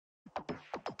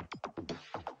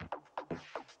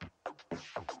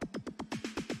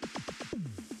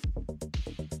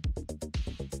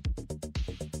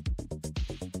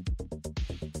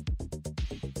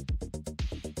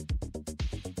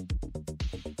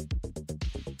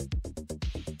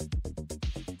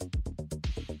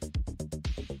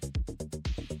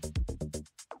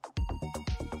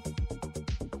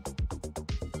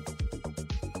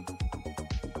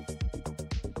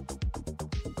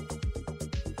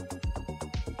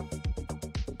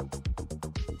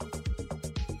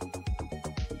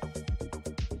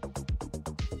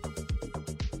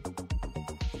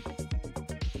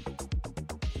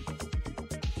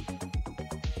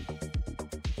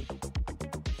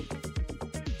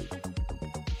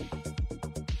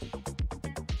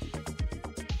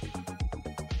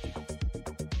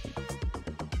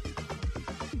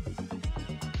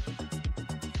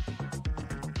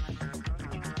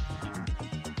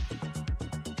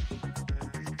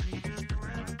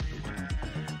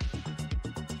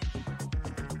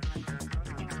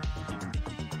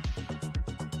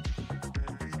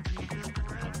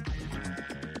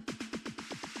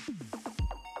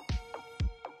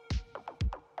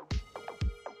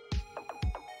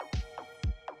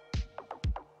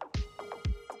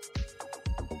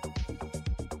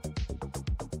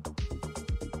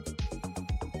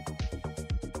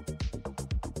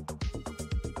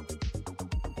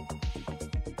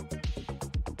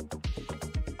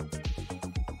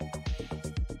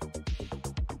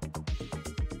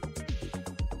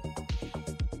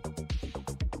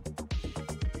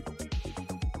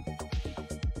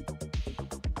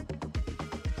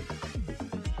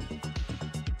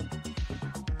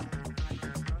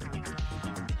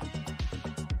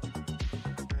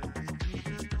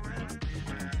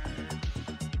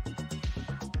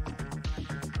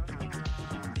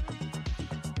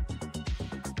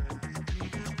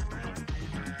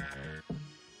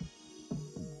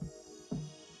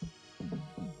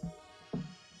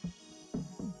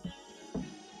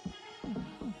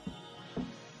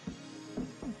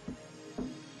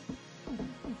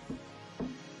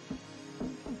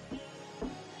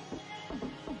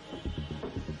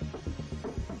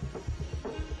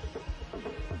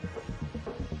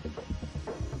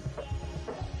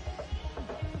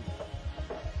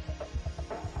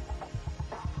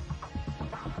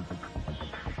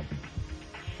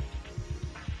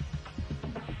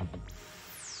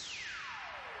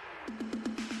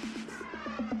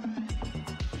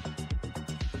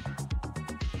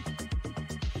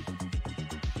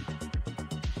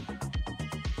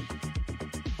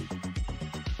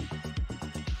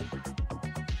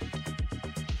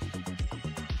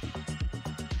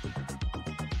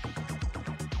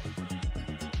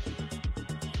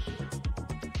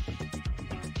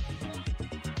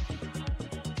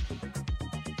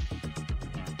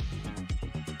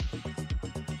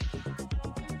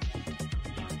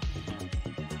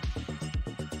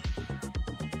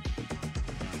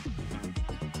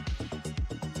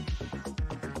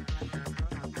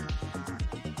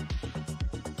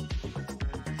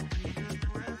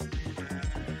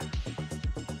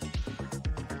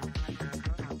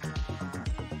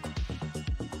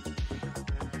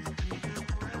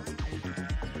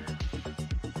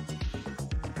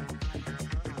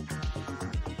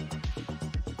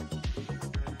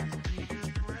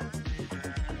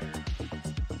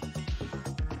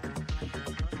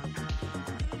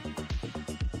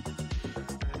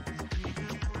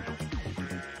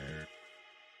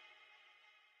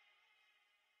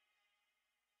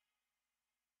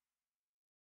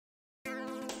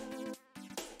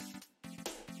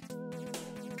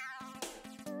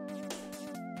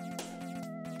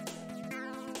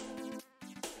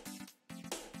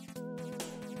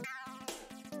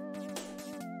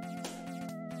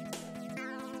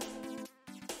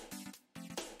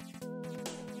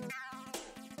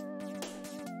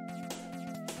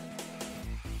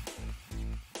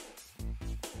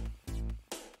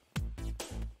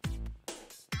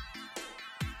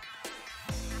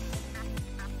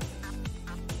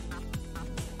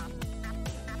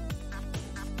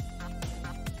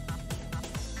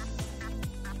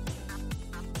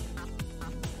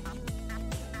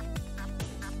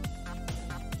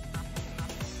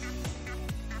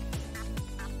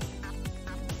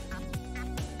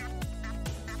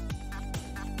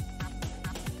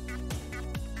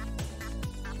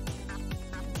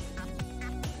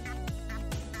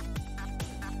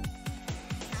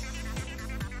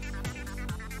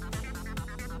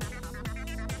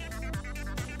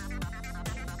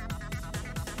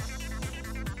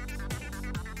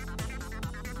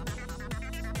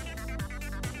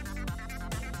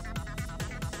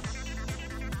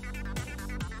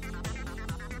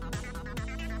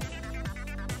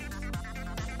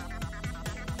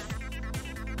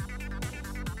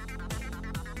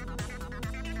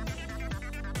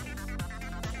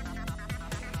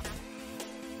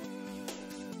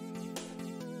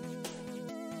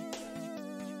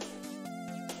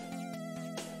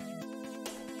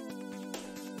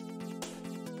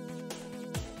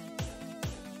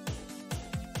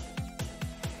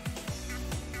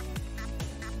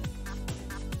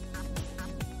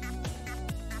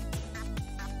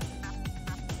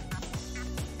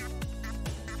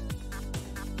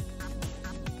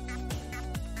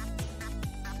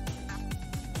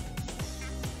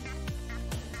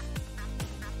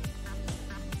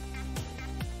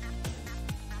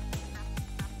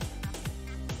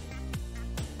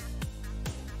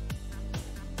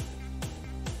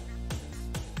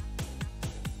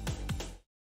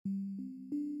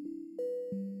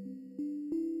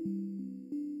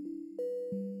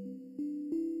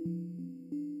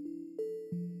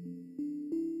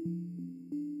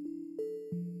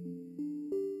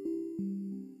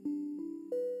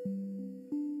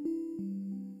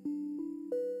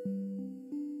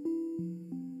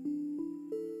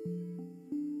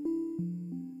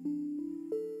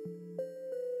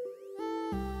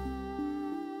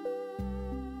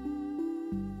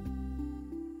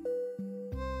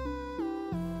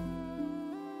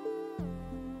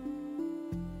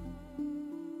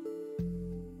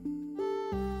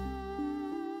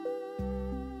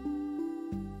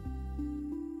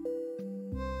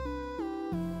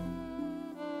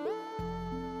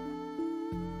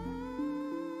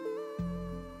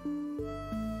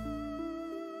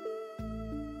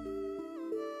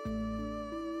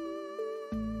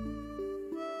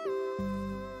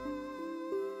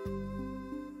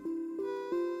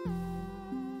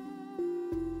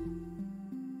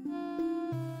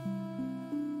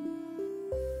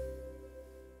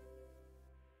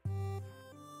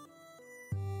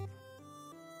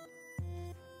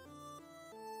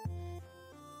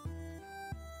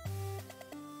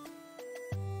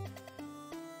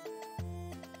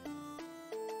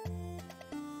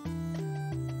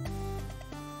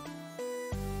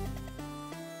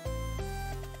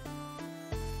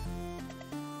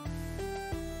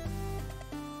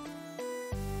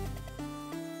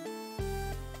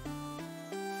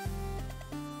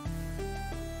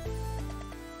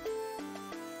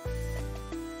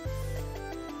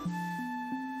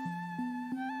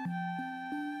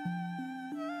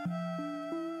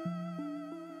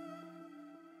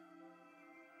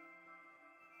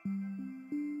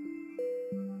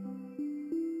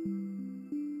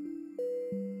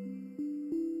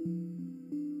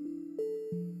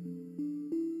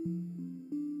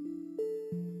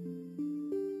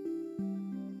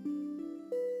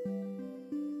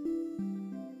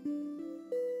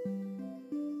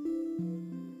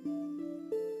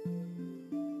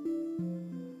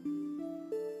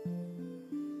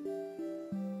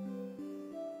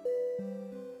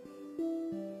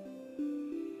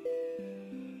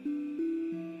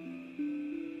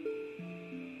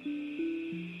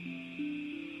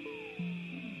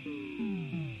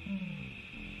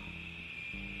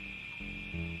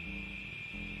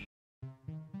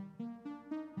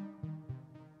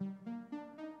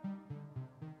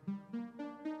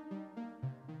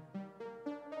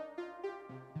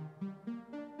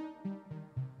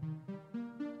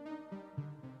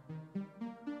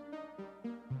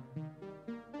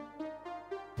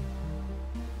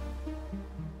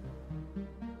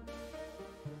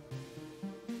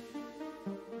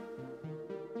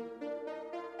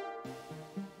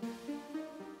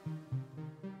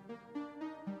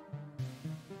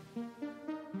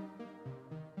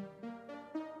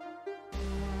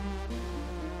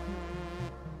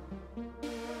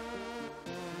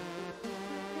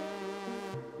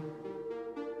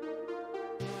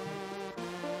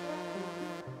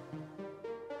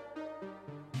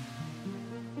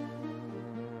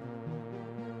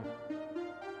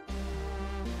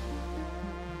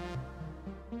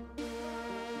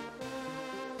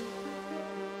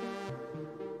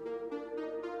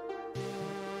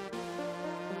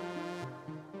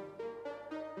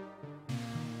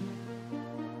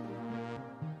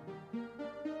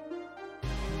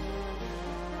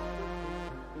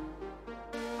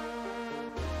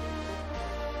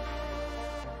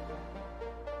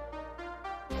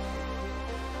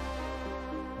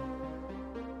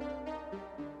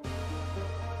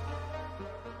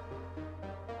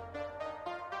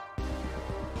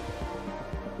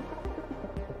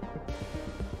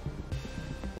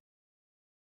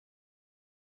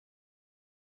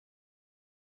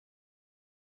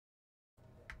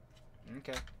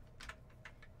Okay.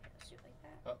 Let's do it like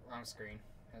that. Oh, wrong screen.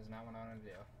 That's not what I want to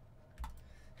do.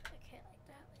 Okay, like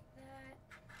that, and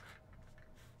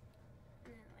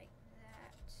then like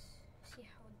that. See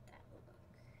how that will look.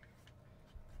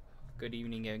 Good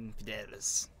evening,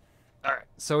 infidels. Alright,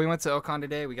 so we went to Ocon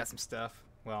today. We got some stuff.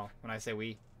 Well, when I say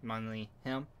we, mainly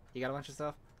him. He got a bunch of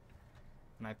stuff.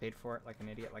 And I paid for it like an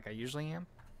idiot, like I usually am.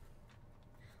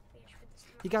 Wait, I should put this in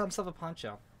He got himself a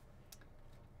poncho.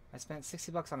 I spent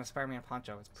 $60 on a Spider-Man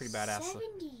poncho. It's pretty badass. 70.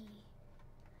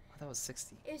 I thought it was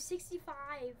 60. It was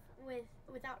 65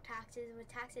 without taxes. With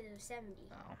taxes, it was 70.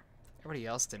 Oh. Everybody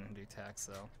else didn't do tax,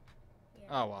 though. Yeah.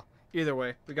 Oh, well. Either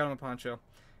way, we got him a poncho.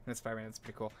 And it's Spider-Man. It's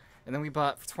pretty cool. And then we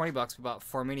bought, for $20, we bought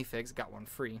 4 minifigs. Got one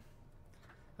free.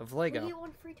 Of Lego. We get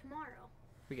one free tomorrow.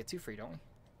 We get 2 free, don't we?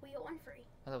 We get one free.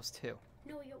 I thought it was 2.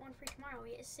 No, we get one free tomorrow.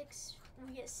 We get six.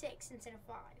 We get 6 instead of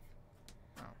 5.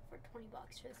 Oh. For $20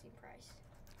 for the same price.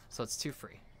 So it's 2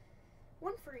 free.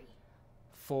 One free.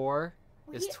 4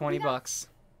 is $20.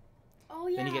 Oh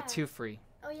yeah. Then you get 2 free.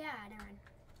 Oh yeah, never mind.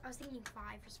 I was thinking 5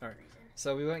 for some Alright. reason.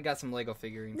 So we went and got some Lego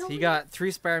figurines. No, he we got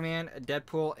 3 Spider-Man, a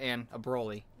Deadpool, and a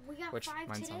Broly. We got Which 5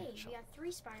 mine's on today. the shelf. We got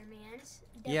 3 Spider-Mans,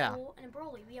 Deadpool, Yeah. and a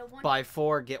Broly. We have one. Buy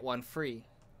 4, get 1 free.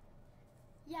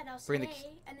 Yeah, that was Bring the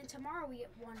today. And then tomorrow we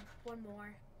get one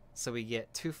more. So we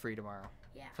get 2 free tomorrow.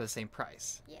 Yeah. For the same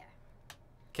price. Yeah.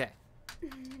 Okay.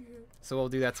 So we'll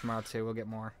do that tomorrow too. We'll get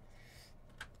more.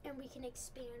 And we can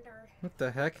expand our. What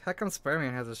the heck? How come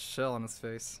Spider-Man has a shell on his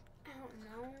face? I don't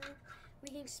know. We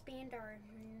can expand our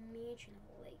mansion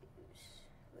of Legos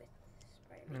with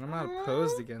I Spider-Man. mean, I'm not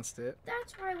opposed against it.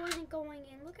 That's why I wasn't going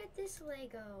in. Look at this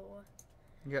Lego.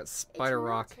 You got It's Spider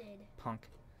Rock melted. Punk.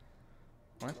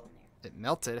 What? Go in there. It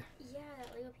melted. Yeah,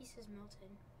 that Lego piece is melted.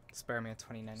 Spider-Man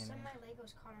 2099. Some of my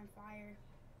Legos caught on fire.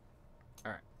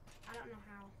 Alright. I don't know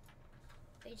how.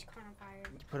 They just caught on fire.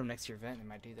 Put them next to your vent. It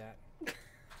might do that.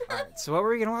 Alright. So what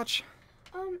were we gonna watch?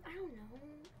 I don't know.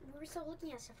 We were still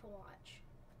looking at stuff to watch.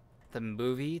 The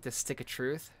movie, The Stick of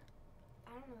Truth.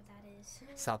 I don't know what that is.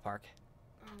 South Park.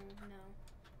 Oh no.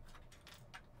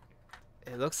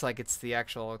 It looks like it's the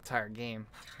actual entire game.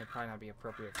 It'd probably not be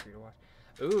appropriate for you to watch.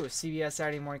 Ooh, CBS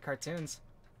Saturday morning cartoons.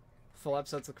 Full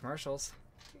episodes of commercials.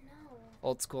 No.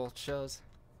 Old school shows.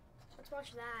 Let's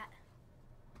watch that.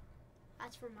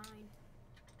 That's for mine.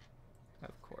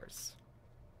 Of course.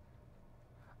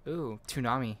 Ooh,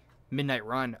 Toonami. Midnight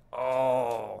Run.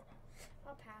 Oh.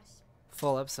 I'll pass.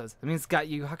 Full episodes. I mean, it's got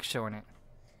Yu Yu Hakusho in it.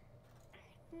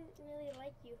 I didn't really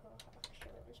like you show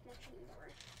it as much anymore.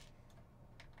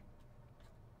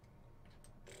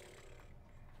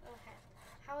 Okay.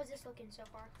 How is this looking so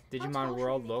far? How Digimon tall should we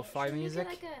World make it? Lo-Fi Should we music.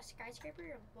 make it like a skyscraper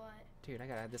or what? Dude, I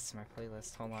gotta add this to my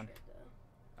playlist. Hold on. Should, though.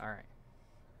 Alright.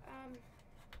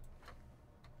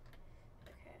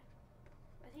 Okay.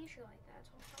 I think you should like that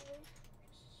tall probably.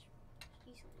 Just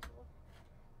decently tall.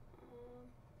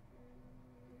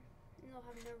 And they'll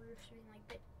have no roofs being like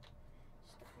big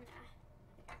stuff.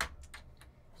 Nah. Okay.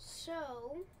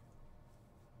 So,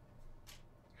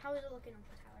 how is it looking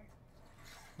for Tyler?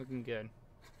 Looking good.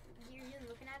 You're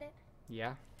looking at it?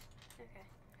 Yeah? Okay.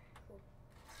 Cool.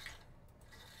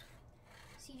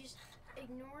 See, just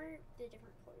ignore the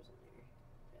different colors in there.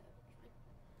 That'll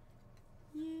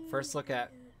be fine. First look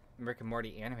at Rick and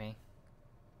Morty anime.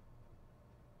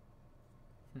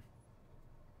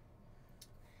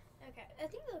 Okay, I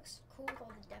think it looks cool with all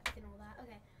the depth and all that.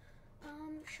 Okay.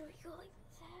 Should we go like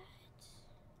that?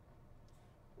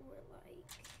 Or like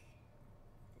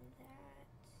that?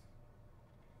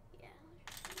 Yeah, let's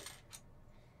just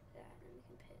do that, and then we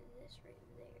can put this right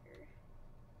there.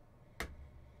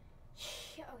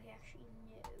 Yeah, okay, actually,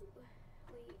 no. Wait,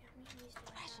 how many of these do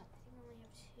I have? I think I only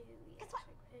have 2. Yeah, so I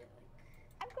put it like...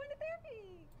 I'm going to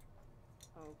therapy.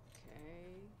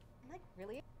 Okay. Like,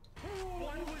 really?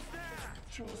 What was that?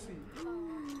 Chelsea. Oh,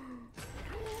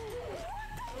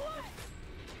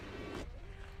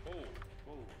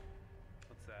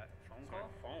 what's that? Phone call?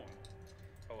 Phone.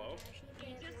 Hello? We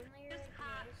just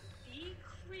have the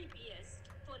creepiest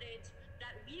footage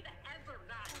that we've ever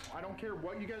gotten. I don't care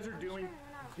what you guys are doing.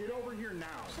 Get over here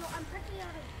now. So I'm pricking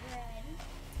out of red.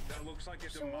 That looks like a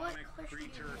So what demonic color should we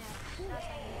do creature. next? That's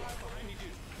how Behind you,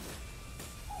 dude.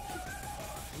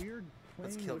 We're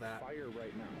Let's playing kill with that. fire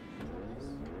right now.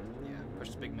 Yeah, push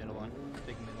the big middle one.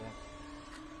 Big middle one.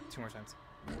 2 more times.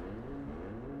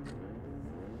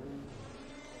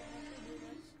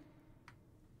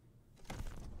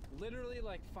 literally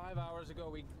like 5 hours ago,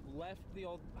 we left the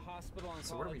old hospital on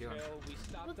So what are we College doing? Hill. We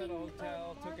stopped at a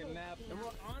hotel, took a nap, and we're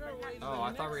on our way to Oh, the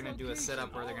I thought we were next gonna do a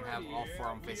setup where they're gonna have all location four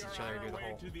of them face each other and do the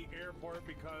whole. to the airport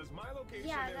because my location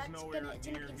Yeah, is that's nowhere gonna, it's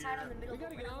gonna near be inside on the here. middle. We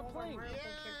gotta but get on a all of our plane. Marvel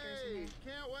characters in there.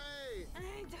 Can't wait.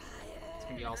 I'm tired. It's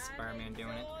gonna be all Spider-Man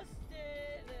doing it. Yeah.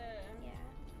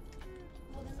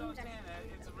 Well, the moon's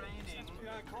actually It's raining.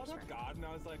 Yeah, I called up God and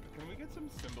I was like, can we get some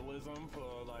symbolism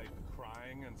for like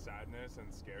crying and sadness and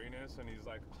scariness? And he's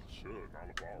like, sure, not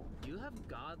a problem. You have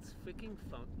God's freaking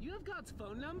phone. You have God's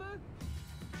phone number?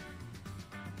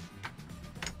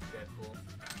 Deadpool.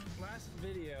 Last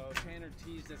video, Tanner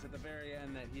teased us at the very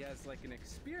end that he has like an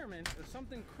experiment or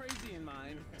something crazy in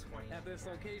mind 20. at this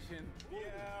location. Yeah,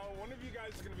 one of you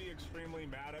guys is gonna be extremely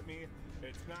mad at me.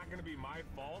 It's not gonna be my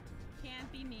fault.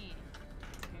 Can't be me.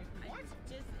 What?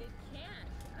 It can't.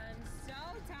 I'm so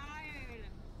tired.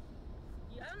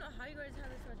 I don't know how you guys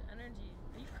have this much energy.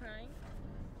 Are you crying?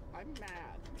 I'm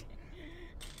mad.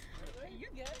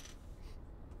 You're good.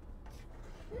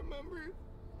 Remember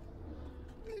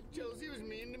that Chelsea was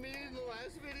mean to me in the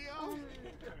last video?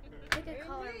 pick a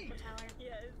color for Tyler.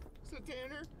 Yes. So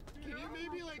Tanner, can you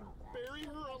maybe like bury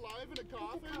her alive in a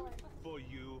coffin? For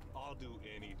you, I'll do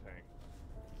anything.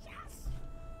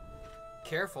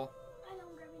 Careful. I know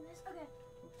I'm grabbing this. Okay.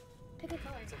 Pick a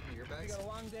color. Is that one of your We bags? got a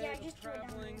long day Yeah, of just throw it down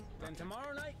traveling. Then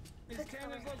tomorrow night is Pick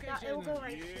Tanner's color. location. It will go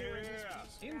right here.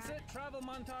 Yeah. Insert travel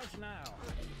montage now.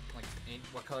 Like,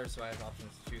 what colors do I have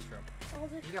options to choose from? All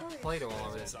the You got colors. Play-Doh all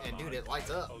over this, and dude, it lights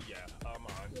up. Oh yeah, I'm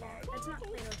on. Yeah, that's not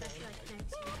Play-Doh. It's actually like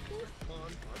next.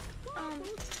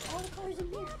 All the colors in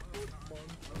here.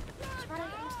 Try to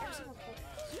use every single color.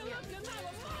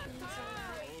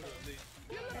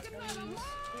 That's orange. Orange.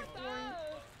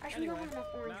 Actually, we don't have enough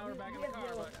orange. Now we're back in We the have car,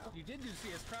 yellow but though. you did do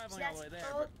see us So traveling all that's the way there.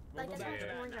 all, but like we'll that's go not back to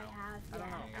the that orange I now. have. I don't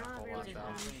Yeah, know. I don't have very Well, much that's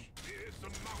orange. It's a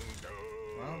mountain.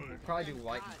 Well, we'll probably do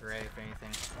white and gray if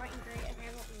anything. White and gray. Okay, I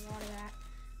got a lot of that.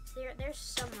 So there's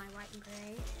some of my white and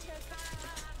gray.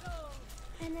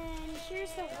 And then here's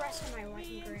the rest of my white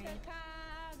and gray.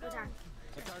 What's on?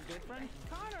 It's our good friend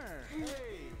Connor.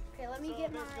 Okay, let me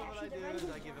get my. Actually, the red I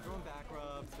one's give on. everyone back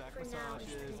rubs, back For now,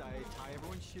 massages, just I tie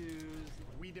everyone's shoes.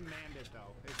 We demand it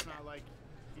though. It's not like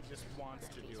he just wants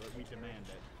to do it. We demand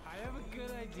it. I have a good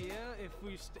idea. If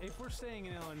we're staying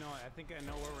in Illinois, I think I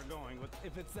know where we're going. But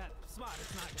if it's that spot,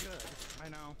 it's not good. I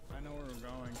know where we're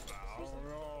going. Oh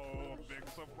no, big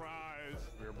surprise.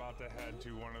 We're about to head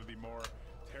to one of the more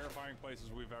terrifying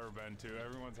places we've ever been to.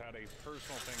 Everyone's had a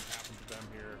personal thing happen to them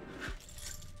here.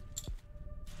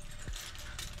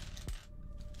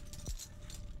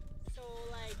 So,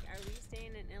 like, are we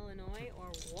staying in Illinois or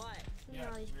what? Yeah,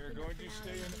 We're going to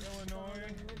stay in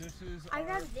Illinois. This is I our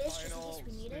grabbed this just in final case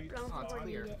we need it, but I don't Oh, think it's we're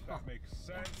gonna clear. need it. That makes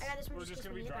sense. I got this one We're just just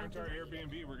in going to be case we driving to our need it, but I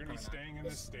don't Airbnb. We're going to be staying in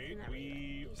this state.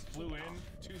 We flew in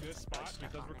to this spot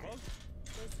because we're close.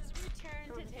 This is return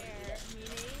to terror,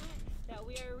 meaning that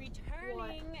we are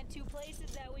returning to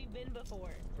places that we've been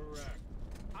before. Correct.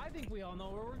 I think we all know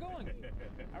where we're going.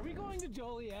 Are we going to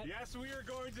Joliet? Yes, we are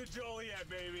going to Joliet,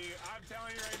 baby. I'm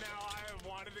telling you right now, I have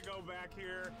wanted to go back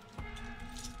here.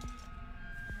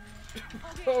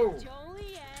 Okay, Oh.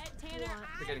 Joliet, Tanner,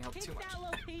 We're getting I help picked too much. that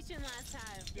location last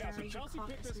time. Yeah, so you Chelsea caught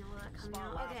picked this this and all that coming spot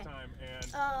out. last Okay. time, and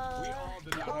we all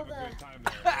did get not all have a the- good time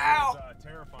there. Ow! It was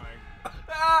terrifying.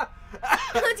 Ah!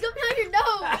 Let's go behind your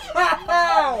nose.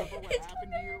 Ow! What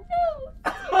happened to you?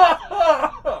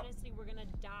 Honestly, we're gonna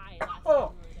die last time we were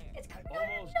there. It's coming Almost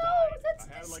out your died. nose. That's I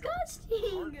had like a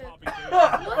disgusting. heart-popping thing.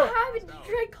 What happened? Did you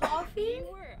drink coffee? We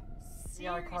were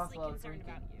Yeah, I coughed seriously while I was concerned drinking.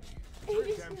 about you.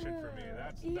 Redemption for me.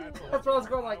 That's Ew. That's why I was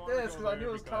going like wanna this, go 'cause I there knew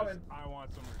it was because coming. I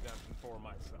want some redemption for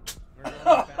myself. We're going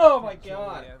back Oh to my God. Joliet,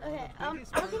 one of Okay, the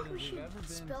biggest I don't think prisons we we've should ever been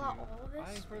spill to. out all of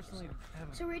I this. personally have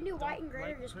So we're gonna do white and gray or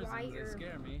like just prisons, white they or?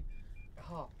 scare me.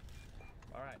 Oh, All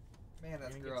right. man,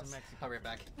 that's Gonna get gross. to Mexico. I'll be right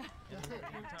back.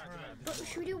 But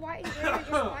should we do white and gray or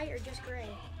just white or just gray?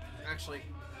 Actually,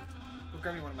 we'll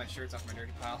grab me one of my shirts off my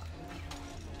dirty pile.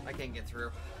 I can't get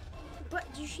through.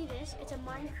 But do you see this? It's a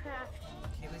Minecraft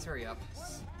Can you please hurry up?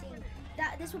 thing.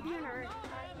 This would be on our. I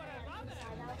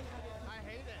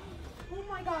hate it. Oh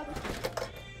my god.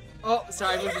 Oh,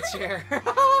 sorry, I moved the chair.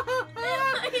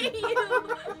 I hate you.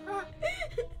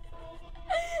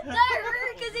 That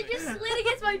hurt because it just slid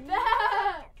against my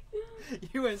back.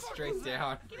 You went straight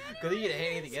down. Good thing you didn't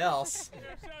hit anything else. You're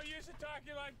so used to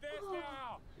talking like this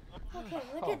now. Okay,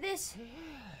 look at this.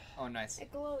 Oh, nice.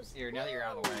 It glows. Here, now that you're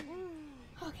out of the way.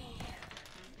 Okay.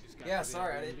 Yeah,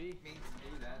 sorry, I didn't mean to do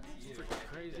that to you.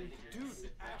 Crazy. Dude,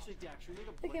 actually, Dax, should we make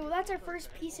a Okay, well that's our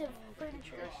first piece of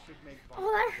furniture. should make Oh,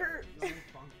 that hurt. Bunk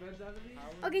beds out of these?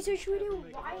 Okay, so should we do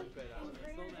white and gray? So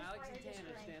or just Alex white and just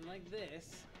Tanner gray? stand like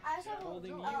this, I also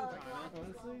holding you, black.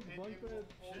 Honestly, bunk bed.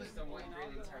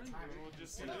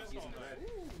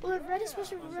 Well, if red is supposed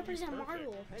to represent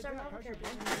Marvel, so Marvel characters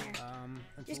in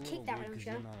there. Just kick that one, don't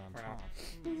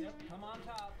you? Come on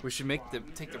top. We should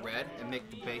take the red and make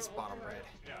the base bottom red.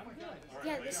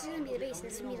 Yeah, this is gonna be the base.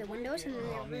 This is gonna be the windows and then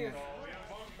the roof.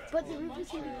 But the roof is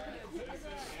gonna be.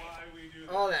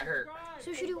 Oh, that hurt.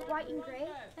 So should we do white and gray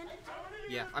then?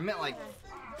 Yeah, I meant like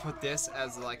put this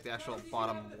as like the actual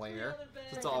bottom layer.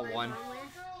 So it's all one,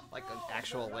 like an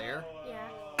actual layer.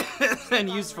 Yeah. And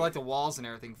used for like the walls and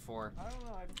everything for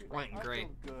white and gray.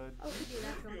 good. Oh, we do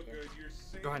that if you want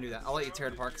to. Go ahead and do that. I'll let you tear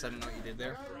it apart because I didn't know what you did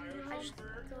there. I just go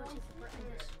take the part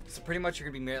like this. So pretty much you're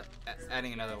gonna be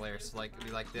adding another layer. So like it'll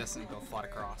be like this and go flat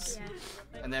across.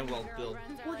 Yeah. And then we'll build.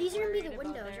 Well, these are gonna be the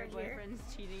windows right here.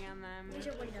 Boyfriend's cheating on them. These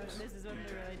are windows. This is what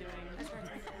they're really doing. That's what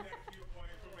it's like.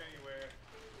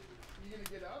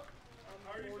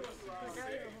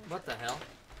 What the hell?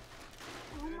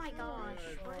 Oh my gosh,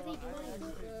 what are they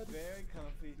doing? Very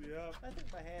comfy. Yeah. I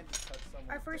think my hand just touched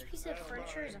somewhere. Our first piece of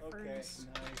furniture is a furnace.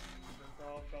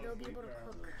 Nice. They'll be able to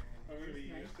cook.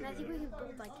 And I think we can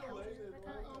build like houses like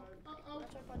that. That's what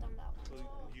I brought down that one.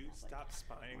 You stop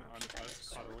spying on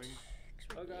us cuddling.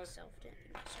 Oh, God. Self-did.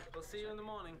 We'll see you in the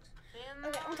morning.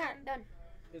 Okay, done.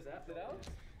 Is that it out?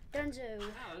 Dunzo.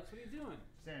 Alex, what are you doing?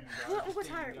 Well, Uncle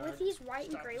Tyler, with these white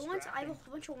and gray ones, I have a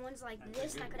whole bunch of ones like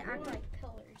this that could act like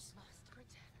pillars.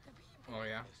 Oh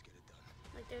yeah.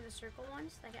 Like they're the circle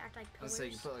ones that could act like Let's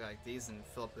pillars. say you put like these and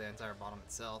fill up the entire bottom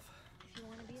itself. So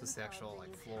it's the actual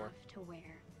like floor. To wear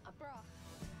a bra.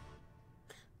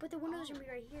 But the windows are gonna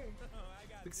be right here.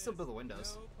 We can still build the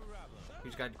windows. We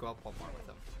just gotta go up one more with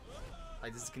them.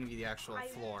 Like this is gonna be the actual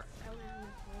floor. I don't have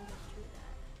enough windows to do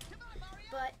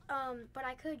that. But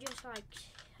I could just like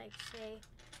say,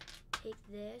 take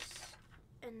this,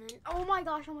 and then oh my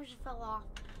gosh, I almost just fell off.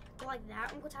 Go like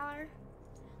that, Uncle Tyler.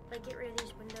 Like get rid of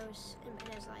these windows and put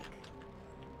it as like.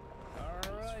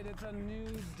 Alright, it's a new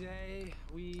day.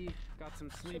 We got some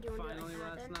sleep do you wanna do it finally like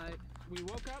that last then? night. We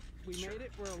woke up, we made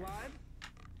it, we're alive.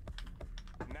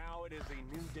 Now it is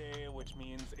a new day, which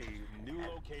means a new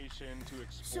location to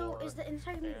explore. So is the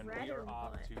inside gonna be and red we or are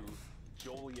off what? to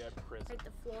Joliet Prison. Like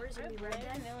the floor is gonna I've be red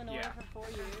lived in then? Illinois Yeah. for 4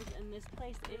 years, and this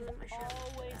place is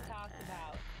always talked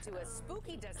about. To a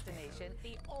spooky destination,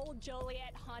 the Old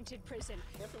Joliet Haunted Prison.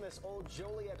 Infamous Old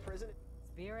Joliet Prison.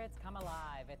 Spirits come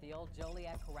alive at the old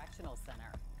Joliet Correctional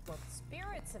Center. Well,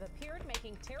 spirits have appeared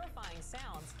making terrifying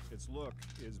sounds. Its look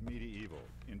is medieval,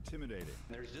 intimidating.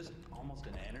 There's just almost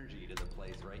an energy to the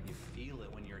place, right? You feel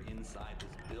it when you're inside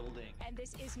this building. And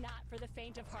this is not for the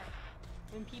faint of heart.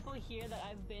 When people hear that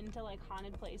I've been to like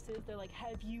haunted places, they're like,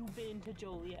 "Have you been to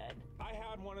Joliet?" I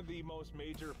had one of the most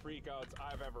major freakouts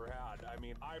I've ever had. I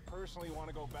mean, I personally want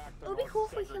to go back to It would be cool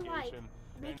if we could like segregation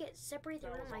make it separate the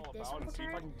room like this, and Uncle see if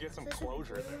I Tyler. can get some So this would be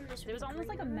closure. blue and this would There was be almost green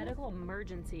like a room. medical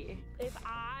emergency. If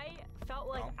I felt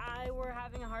like I were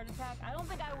having a heart attack, I don't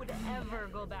think I would ever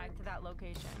go back to that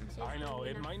location. I know,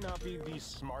 it might not be the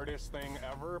smartest thing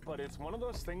ever, but it's one of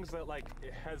those things that like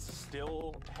it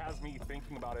still has me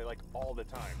thinking about it like all the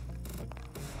time. So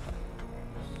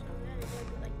then it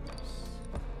would be like this.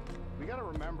 We gotta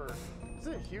remember, this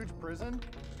is a huge prison,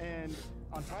 and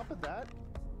on top of that,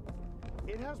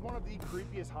 it has one of the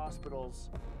creepiest hospitals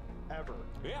ever.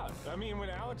 Yeah, I mean, when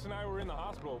Alex and I were in the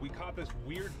hospital, we caught this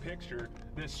weird picture,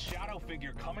 this shadow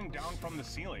figure coming down from the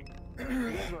ceiling.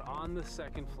 You guys were on the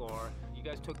second floor. You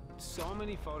guys took so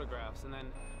many photographs, and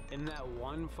then in that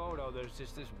one photo, there's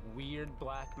just this weird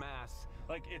black mass.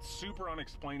 Like, it's super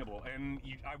unexplainable, and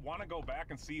I want to go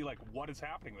back and see, like, what is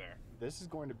happening there. This is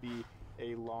going to be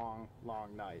a long,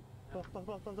 long night.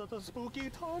 Spooky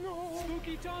tunnel!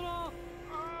 Spooky tunnel!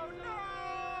 Oh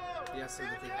no! Yeah, so the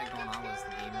thing that going on was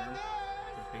the game room.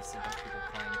 There's basically a bunch of people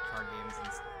playing card games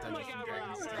and Dungeons and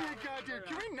Dragons Oh stuff. my god, dude,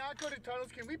 can we not go to tunnels?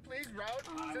 Can we please route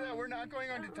so that we're not going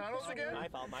onto tunnels again? My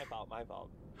fault, my fault, my fault.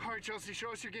 All right, Chelsea,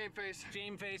 show us your game face.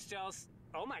 Game face, Chels.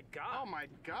 Oh my god. Oh my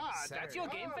god. That's your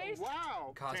game face?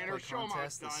 Wow. Tanner, Cosplay show 'em how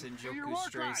contest, the it's done. Do your Shinjuku war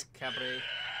Strays cry. Cabaret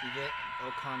Event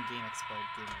Ocon Game Expo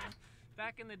game room.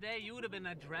 Back in the day, you would have been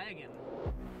a dragon.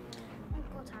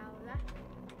 Uncle Tyler.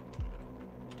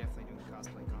 Definitely doing the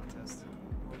cosplay contest.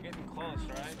 We're getting close,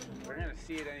 right? We're gonna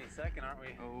see it any second, aren't we?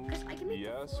 Oh, I can make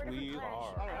yes, four we different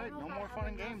are. flags. all right, no more fun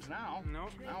and games now.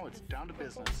 Nope. Now it's down to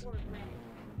business.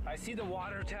 I see the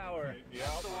water tower. Yep.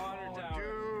 That's the water tower.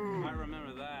 Dude. I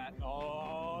remember that.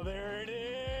 Oh, there it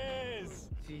is!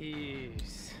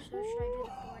 Jeez. So should I do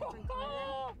the four different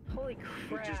colors Holy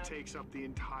it just takes up the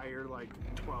entire, like,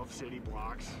 12 city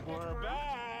blocks. We're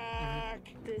back!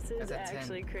 This is That's a 10,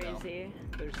 actually crazy.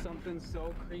 There's something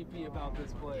so creepy about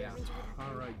this place.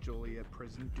 All right, Joliet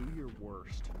Prison, do your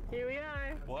worst. Here we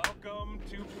are. Welcome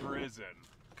to prison.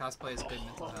 Cosplay is good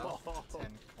mental health. 10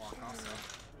 o'clock also.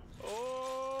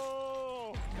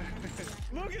 Oh!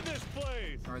 Look at this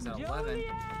place! Or is it 11?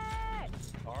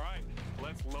 All right,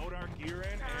 let's load our gear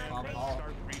in and let's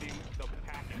start reading the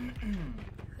packet.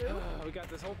 We got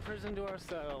this whole prison to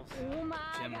ourselves. Oh my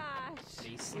Jim. gosh.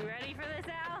 Mason. You ready for this,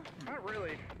 Al? Not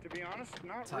really, to be honest,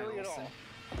 not Ty really at Olsen.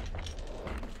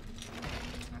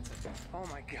 all. Oh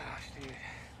my gosh, dude.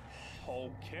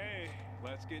 Okay,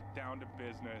 let's get down to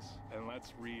business and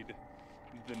let's read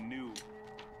the new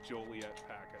Joliet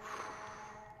packet.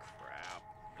 Crap.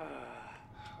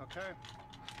 Okay.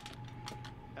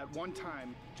 At one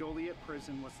time, Joliet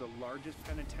Prison was the largest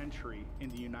penitentiary in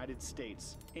the United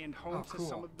States and home to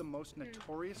some of the most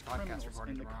notorious Podcast criminals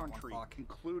recording in the tomorrow at country, 1 o'clock.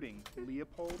 including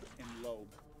Leopold and Loeb,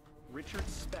 Richard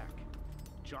Speck,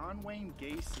 John Wayne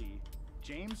Gacy,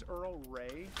 James Earl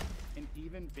Ray, and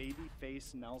even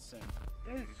Babyface Nelson.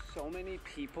 There's so many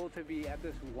people to be at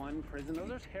this one prison. Those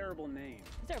are terrible names.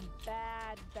 These are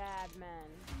bad, bad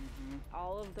men.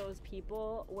 All of those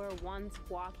people were once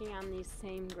walking on these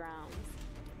same grounds.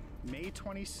 May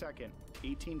 22nd,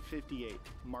 1858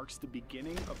 marks the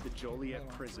beginning of the Joliet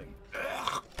Prison,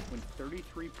 when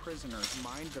 33 prisoners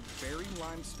mined the very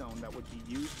limestone that would be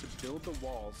used to build the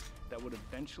walls that would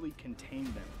eventually contain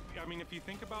them. I mean, if you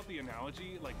think about the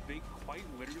analogy, like they quite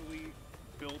literally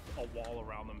built a wall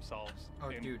around themselves. Oh,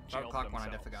 and dude, 5 jailed o'clock one I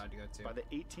themselves. definitely got to go to. By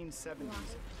the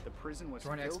 1870s, the prison was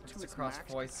Join filled experts to its across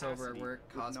max voiceover, capacity, work,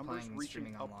 with numbers cosplaying, and reaching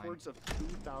streaming online. upwards of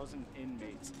 2,000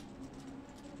 inmates.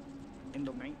 In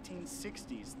the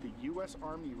 1960s, the U.S.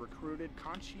 Army recruited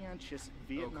conscientious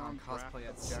Vietnam cosplay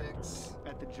at objectors 6.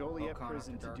 at the Joliet Okan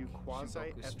prison after to do dark.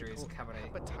 quasi-ethical Shunboku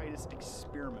Cabaret. hepatitis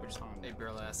experiments on A them.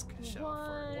 burlesque show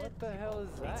for What the hell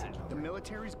is that? The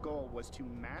military's goal was to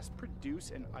mass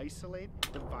produce and isolate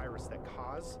the virus that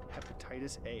caused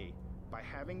hepatitis A by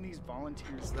having these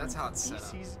volunteers So that's drink how it's set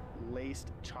up.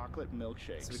 feces-laced chocolate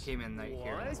milkshakes. So we came in right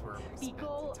here, and that's where we spent the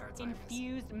Fecal entire time.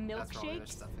 infused That's where all the other milkshakes?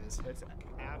 stuff is. It's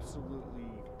absolutely.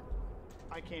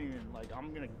 I can't even, like,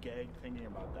 I'm gonna gag thinking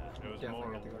about that. It was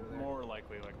Definitely have to go to there. more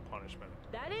likely like punishment.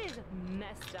 That is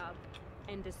messed up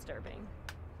and disturbing.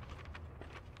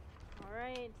 All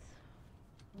right.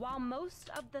 While most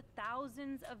of the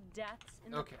thousands of deaths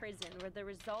in the Okay. prison were the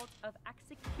result of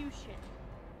execution,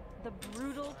 the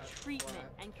brutal treatment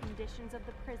and conditions of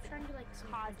the prison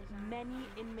caused many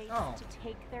inmates to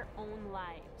take their own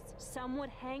lives. Some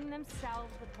would hang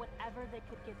themselves with whatever they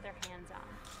could get their hands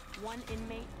on. One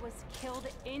inmate was killed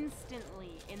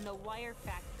instantly in the wire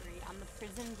factory on the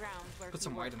prison grounds where Put he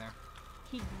some white worked. in there.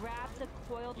 He grabbed the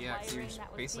coiled Yeah, 'cause wiring you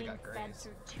that was basically being got fed grazed.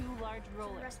 through 2 large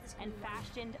rollers and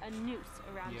fashioned a noose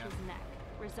around Yeah. his neck,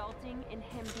 resulting in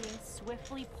him being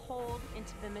swiftly pulled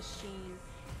into the machine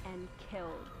and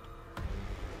killed.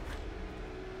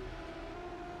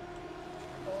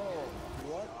 Oh,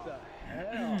 what the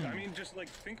hell? I mean, just like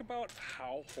think about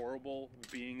how horrible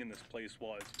being in this place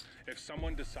was. If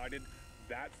someone decided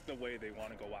that's the way they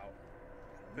want to go out,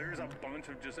 there's a bunch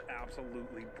of just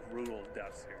absolutely brutal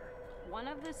deaths here. One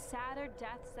of the sadder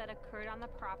deaths that occurred on the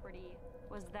property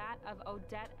was that of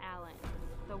Odette Allen,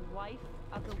 the wife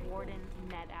of the warden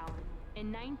Ned Allen. In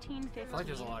 1950, like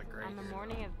there's a lot of gray on the here.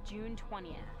 morning of June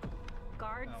 20th,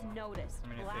 guards noticed I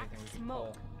mean, if black anything, we could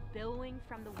smoke pull billowing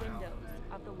from the windows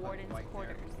of the warden's white there.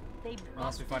 quarters. They Unless we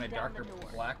busted find a down darker the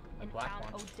door black and one.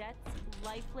 found Odette's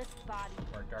lifeless body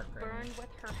Or dark gray. burned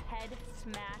with her head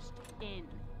smashed in.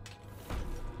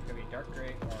 Could be dark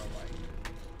gray or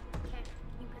white. Okay,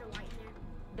 you put a white in there.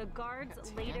 The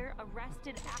guards later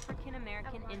arrested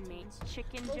African-American inmate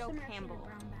Chicken Most Joe Americans Campbell, have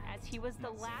a brown bag. as he was the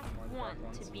last one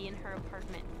to be in her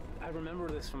apartment. I remember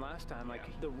this from last time. Like,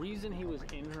 the reason he was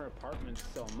in her apartment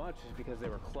so much is because they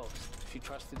were close. She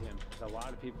trusted him. A lot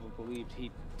of people believed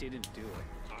he didn't do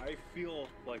it. I feel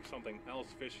like something else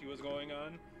fishy was going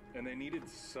on, and they needed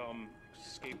some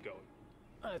scapegoat.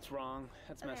 That's wrong.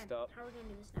 That's Okay, messed up. how are we gonna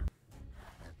do this now?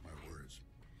 Mark my words.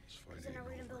 This fight Because then ain't are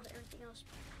we gonna over. build everything else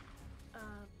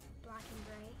black and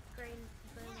gray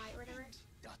and white, whatever?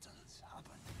 Nothing's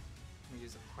happened. We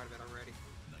use it quite a bit already.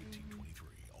 1923.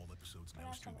 All episodes now What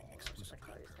else streaming are exclusive the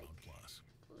on colors Paramount like? Plus.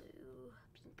 Blue,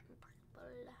 pink, and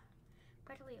purple.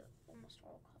 Practically almost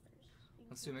all colors.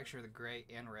 Let's do a mixture of the gray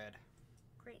and red.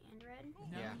 Gray and red?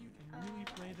 Yeah. You can really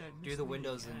play that. Do the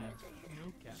windows in there.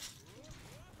 No cap.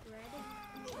 Red?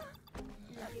 And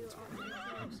then do everything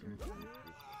else in blue.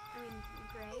 I mean,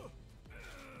 gray.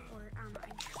 Or, I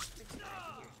mix it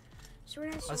up in here. So we're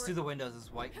gonna Let's sort- do the windows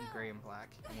as white and gray and black,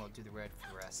 and we'll do the red for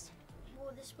the rest.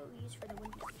 Well, this is what we use for the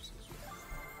windows.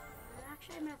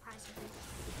 Actually, I'm gonna apply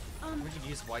something. We could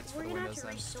use whites for we're the gonna windows have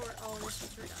then. to resort all this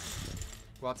once we're done.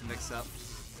 We'll have to mix up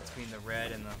between the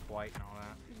red and the white and all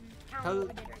that. Kind of what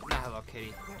we did right Not Hello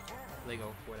Kitty.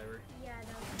 Lego, whatever. Yeah,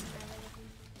 that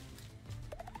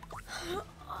was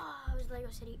oh, it was Lego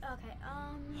City. Okay,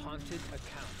 Haunted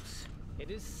accounts. It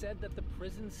is said that the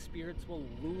prison spirits will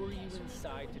lure you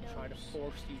inside to try to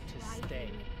force you to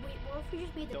stay. Wait, what if we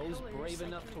just made the Those colors, brave like,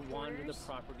 enough to the wander the colors?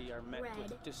 property are met Red.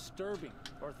 with disturbing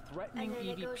or threatening And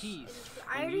then it goes- EVPs.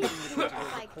 I already leading did, the digital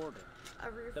like, recorder.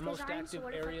 a roof The most design, so active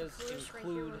what if, like, the areas colors right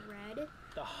here include were red,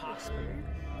 the hospital. and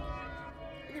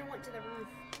then went to the roof.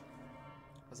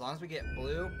 As long as we get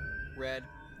blue, red,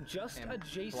 Just and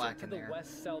adjacent black to in the there.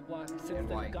 west cell block sits And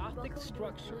the white. Gothic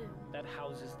structure that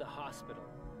houses the hospital.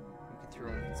 We can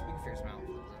throw them. We can figure some out for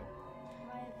the blue.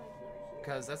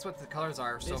 Because that's what the colors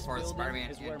are so This far. building Spider-Man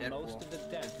is and where Deadpool. most of the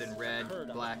deaths It's been red, occurred on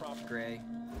the black, property. gray,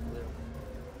 blue.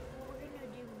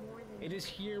 It is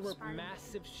here where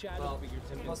massive shadow Well, figures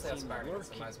have been mostly that's seen Spider-Man, so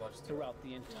lurking might as well just do it. throughout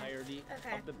the entirety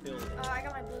Okay. of the building. I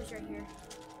got my blues right here.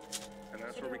 And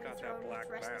that's So where we do you got wanna that throw black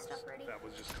the rest of the mass stuff ready? that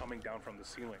was just coming down from the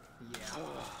ceiling. Yeah.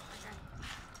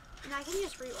 And I can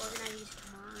just reorganize these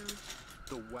tomorrow.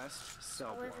 The West Cell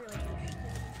I'll live Block. really good.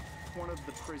 One of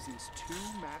the prison's two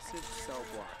massive cell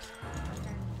blocks.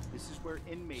 This is where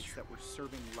inmates that were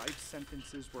serving life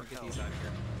sentences were Get held. these out of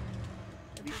here.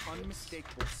 The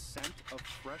unmistakable scent of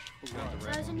fresh blood So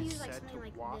I was gonna is use, like, said something to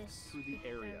like walk this through the with the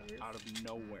area roof. out of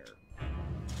nowhere.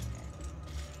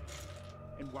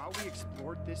 And while we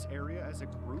explored this area as a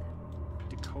group,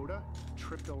 Dakota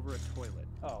tripped over a toilet.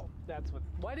 Oh, that's what.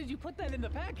 Why did you put that in the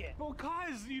packet? Well,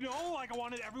 cause, you know, like I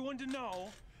wanted everyone to know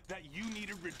that you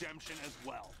needed redemption as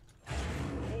well.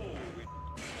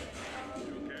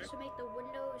 So make the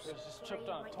windows. Just tripped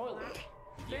gray on a and toilet. black.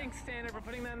 Thanks, Tanner, for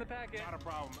putting that in the packet. Not a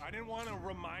problem. I didn't want to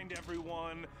remind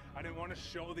everyone. I didn't want to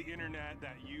show the internet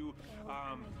that you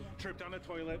tripped on a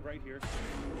toilet right here.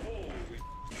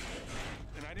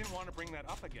 And I didn't want to bring that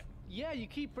up again. Yeah, you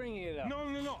keep bringing it up. No.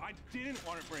 I didn't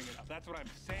want to bring it up. That's what I'm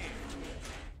saying.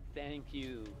 Thank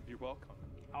you. You're welcome.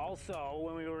 Also,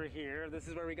 when we were here, this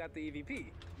is where we got the EVP.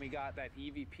 We got that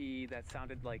EVP that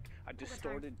sounded like a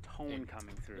distorted tone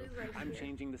coming through. I'm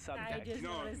changing the subtext.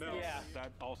 No, Yeah.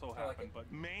 that also happened.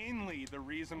 But mainly the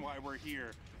reason why we're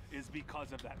here is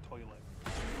because of that toilet.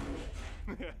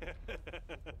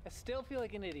 I still feel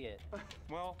like an idiot.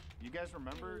 Well, you guys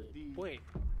remember the... Wait.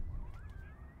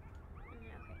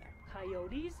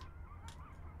 Coyotes?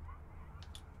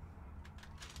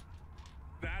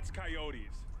 That's coyotes.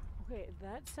 Okay,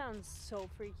 that sounds so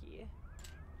freaky.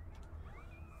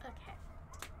 Okay.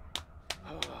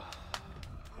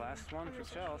 Last one for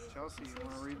Chelsea. Chelsea, you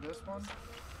want to read this one?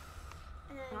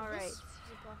 And then All right. this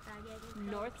Ziploc bag, I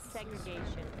think, North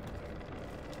segregation.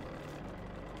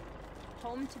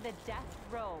 Home to the death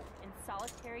row and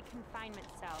solitary confinement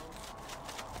cells.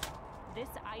 This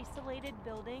isolated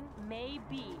building may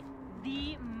be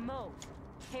the most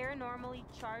paranormally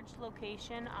charged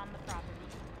location on the property.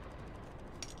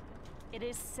 It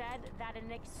is said that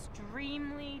an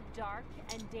extremely dark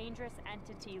and dangerous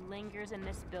entity lingers in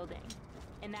this building,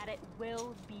 and that it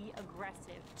will be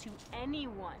aggressive to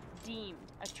anyone deemed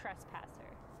a trespasser.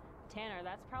 Tanner,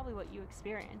 that's probably what you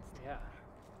experienced. Yeah.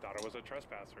 Thought it was a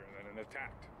trespasser and then it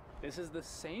attacked. This is the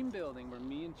same building where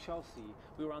me and Chelsea,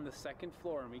 we were on the second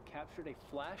floor and we captured a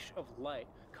flash of light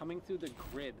coming through the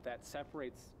grid that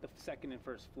separates the second and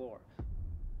first floor.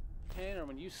 Tanner,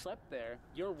 when you slept there,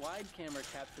 your wide camera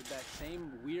captured that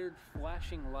same weird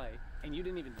flashing light, and you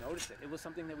didn't even notice it. It was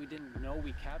something that we didn't know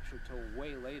we captured till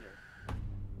way later.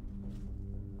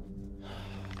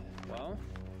 Well,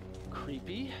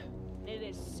 creepy. It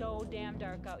is so damn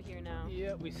dark out here now.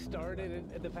 Yeah, we started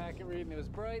at the packet read and it was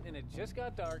bright and it just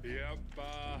got dark. Yep.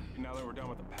 Now that we're done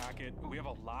with the packet, we have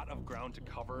a lot of ground to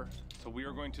cover, so we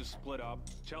are going to split up.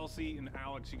 Chelsea and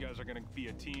Alex, you guys are going to be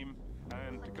a team.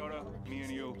 And Dakota, me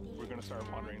and you, we're going to start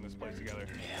wandering this place together.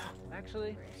 Yeah.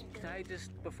 Actually, can I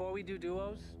just, before we do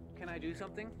duos, can I do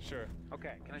something? Sure.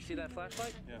 Okay, can I see that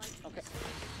flashlight? Yeah. Okay.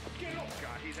 Get up!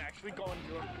 God, he's actually going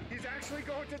to him. He's actually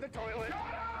going to the toilet.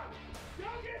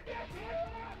 Don't get that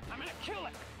toilet! I'm gonna kill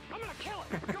it! I'm gonna kill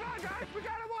it! Come on, guys, we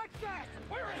gotta watch that!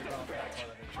 Where is the bitch?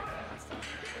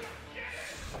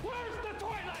 Where's the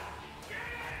toilet?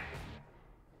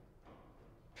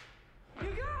 You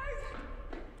guys!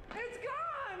 It's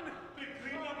gone! They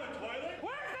cleaned up the toilet?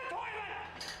 Where's the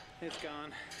toilet? It's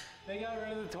gone. They got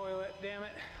rid of the toilet, damn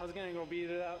it. I was gonna go beat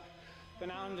it up, but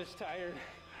now I'm just tired.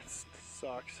 That's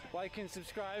sucks. Like and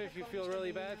subscribe if you feel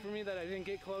really bad for me that I didn't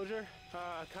get closure.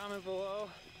 Comment below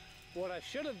what I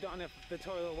should have done if the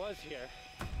toilet was here.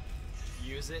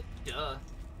 Use it, duh.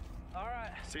 All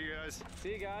right. See you guys.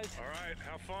 See you guys. All right,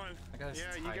 have fun.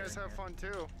 Yeah, you guys have fun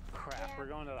too. Crap, we're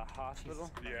going to the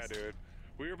hospital? Yeah, dude.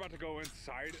 We're about to go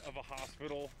inside of a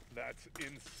hospital that's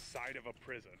inside of a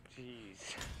prison.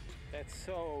 Jeez. That's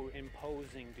so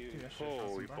imposing, dude.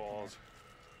 Holy balls.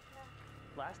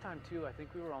 Last time, too, I think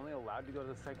we were only allowed to go to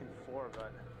the second floor,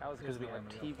 but that was because we had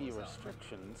TV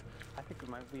restrictions. I think we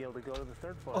might be able to go to the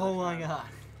third floor. Oh my god.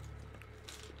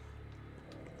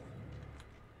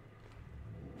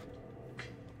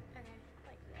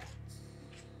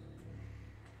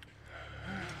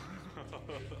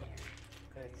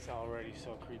 It's already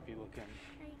so creepy looking.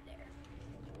 Right there.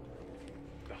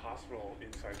 The hospital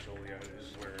inside Joliet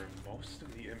is where most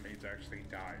of the inmates actually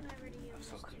died. I'm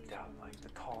so creeped out. Like the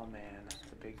tall man,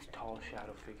 the big tall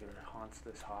shadow figure haunts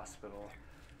this hospital.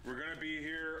 We're gonna be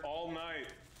here all night.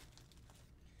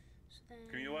 So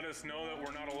Can you let us know that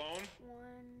we're not alone? 1,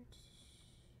 2,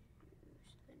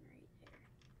 so then right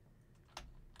there.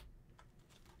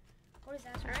 What is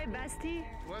that? All right, bestie.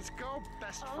 Let's go,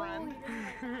 best friend.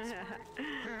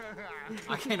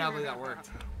 I cannot believe that worked.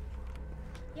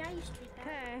 Yeah, I used to do that.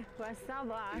 Hey, West Cell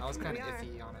Block. I was kind of Here we are.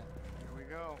 iffy on it. Here we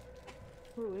go.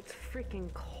 Ooh, it's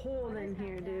freaking cold in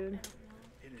here, dude.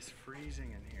 It is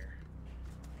freezing in here.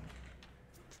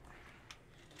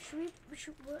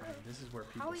 This is where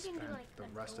how are people we spent gonna do, like, the a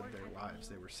rest of door their type lives.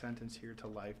 They were sentenced here to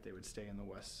life. They would stay in the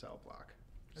West Cell Block.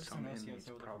 There's Some some inmates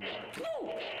SEO probably.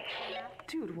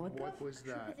 Dude, what was Should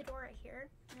we that? put the door right here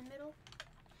in the middle?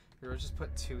 We were just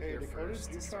put 2 here first.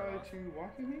 did you to start try off. to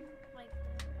walk with me? Like,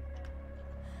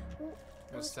 well,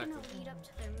 it was second? gonna lead up to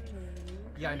the room.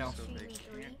 Yeah, I know. So they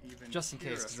Excuse me, can't even Just in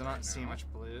hear case, us because I'm not right seeing now.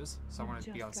 much blues, so I want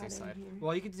to be on the safe got in side. here.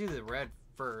 Well, you could do the red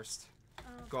first.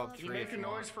 Go up Can you 3 make if a you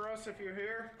noise want. for us if you're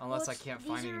here? Unless Well, I can't these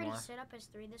find are any more. already set up as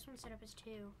 3. This one's set up as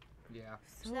 2. Yeah.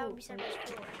 So that would be set up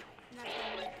as 4. And that's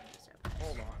why we're set up.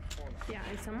 Hold on. Yeah,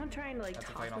 is someone trying to like That's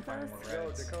if I talk don't with find us? more Yo,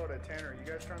 reds. Dakota, Tanner,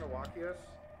 you guys trying to walkie us?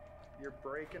 You're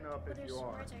breaking up Well, if there's you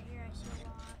are. swords right here. I see a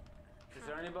lot. Is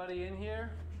there anybody in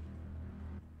here?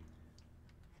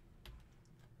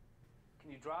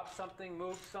 Can you drop something,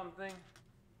 move something?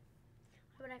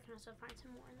 But I can also find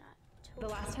some more in that. The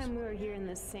last time we were here in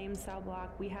this same cell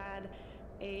block, we had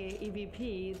a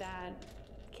EVP that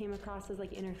came across as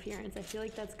like interference. I feel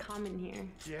like that's common here.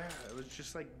 Yeah, it was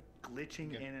just like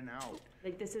glitching in and out.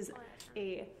 Like this is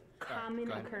a common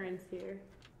go ahead. occurrence here.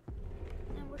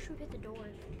 And where should we hit the door?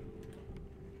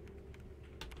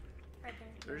 Right there.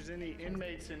 If there's any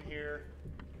inmates in here,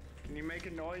 can you make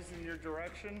a noise in your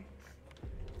direction?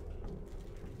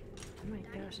 Oh my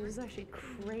gosh, this is actually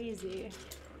crazy.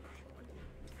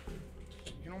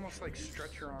 You can almost like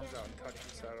stretch your arms out and touch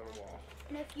the side of the wall.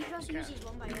 And if you can also use these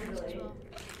 1 by 1s as well.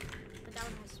 But that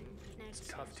one has It's next.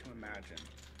 tough to imagine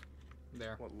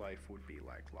There. what life would be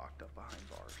like locked up behind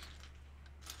bars.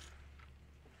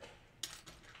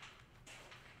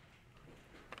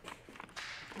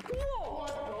 What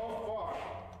the fuck?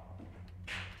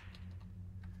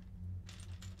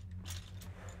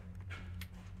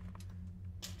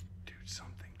 Dude,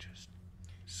 something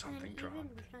dropped. Even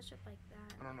we can also like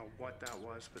that. I don't know what that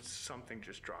was, but something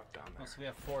just dropped down Oh, there. so we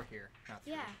have 4 here, not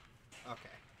 3. Yeah. Okay.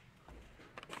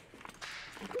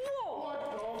 This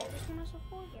one also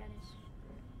 4 yeah, it is.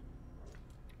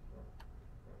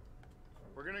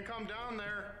 We're gonna come down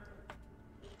there.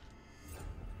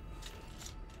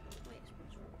 Wait, it's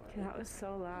supposed to Okay, that was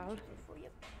so loud.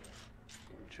 Yep.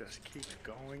 Just keep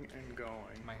going and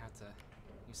going. Might have to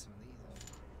use some of these.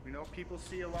 We know people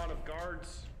see a lot of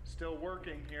guards still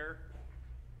working here.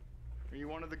 Are you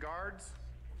one of the guards?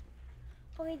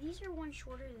 Okay, these are one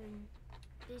shorter than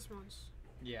these ones.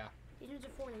 Yeah. These ones are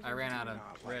 4. These I ran ones out are of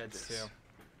Not like reds this. too.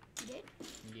 You did?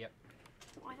 Yep.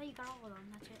 Oh, I thought you got all of them.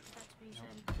 That's it. That's what you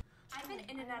said. I've been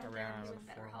in and out of Around therapy with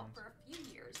the 4 BetterHelp ones. for a few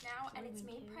years now, and it's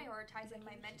made prioritizing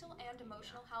my mental and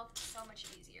emotional health so much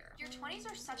easier. Your 20s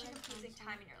are such a confusing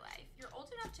time in your life. You're old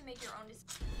enough to make your own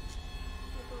decisions.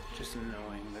 Just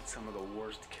knowing that some of the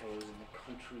worst killers in the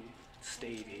country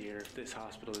stayed here. This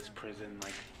hospital, this prison,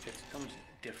 like it's so much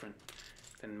different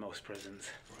than most prisons.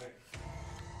 Right.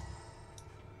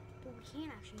 But we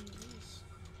can't actually use these.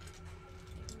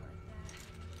 Something like that.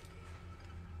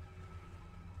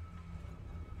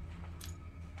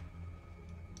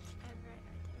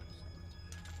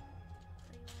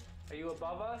 Are you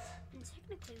above us? And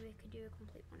technically, we could do a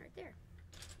complete one right there.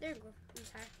 There we go. I'm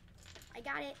sorry. I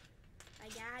got it. I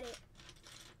got it.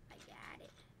 I got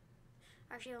it.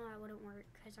 Actually, no, that wouldn't work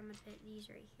because I'm gonna put these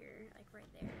right here, like right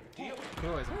there.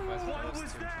 Cool, as a quest for What those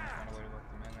was two, that? trying to find a way to work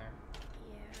them in there.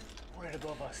 Yeah. Right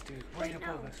above us, dude. Wait, no.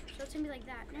 So it's gonna be like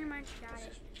that. Never mind, got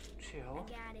it. Chill.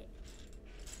 I got it.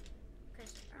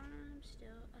 Cause I'm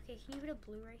still okay. Can you put a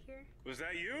blue right here? Was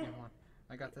that you? Yeah, hold on.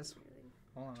 I got this.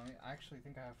 Hold on, I actually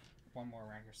think I have one more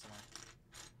around here somewhere.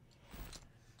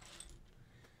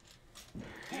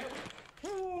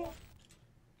 You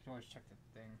can always check the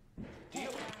thing.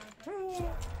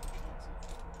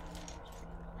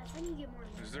 That's when you get more.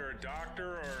 Is there a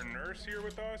doctor or a nurse here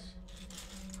with us?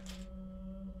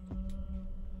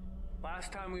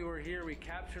 Last time we were here, we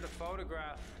captured a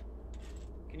photograph.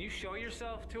 Can you show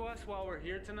yourself to us while we're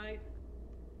here tonight?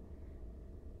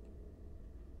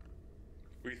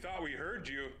 We thought we heard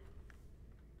you.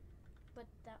 But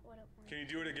that wouldn't work. Can you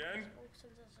do it again? Oh,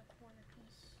 since it's a corner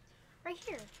piece. Right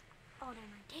here. Oh, never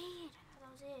mind. Dang it. I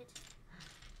thought that was it.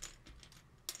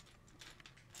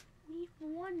 We need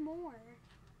one more.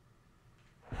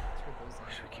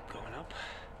 Should we keep going up?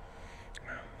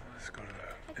 No, let's go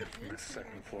to the infamous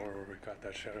second floor where we got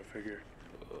that shadow figure.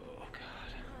 Oh, God.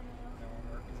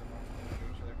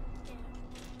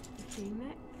 The thing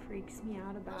that freaks me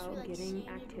out about getting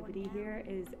activity here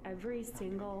is every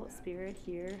single spirit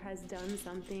here has done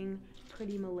something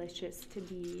pretty malicious to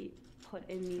be put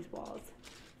in these walls.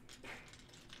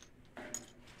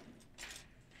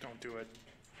 Don't do it.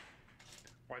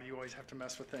 Why do you always have to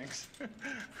mess with things?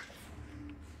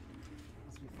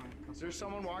 Is there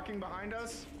someone walking behind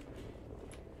us?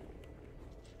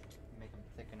 Make them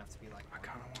thick enough to be like. I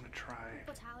kind of want to try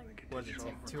What is it,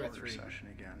 digital 2 or recorder 3? session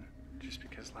again. Just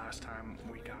because last time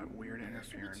we got weird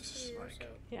interference, like...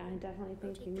 Yeah, I definitely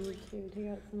think we need to take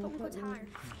out some But what's equipment. higher?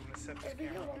 I'm gonna set this If we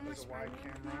camera get up one more as a wide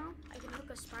Spider-Man camera. now, I can hook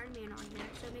a Spider-Man on here,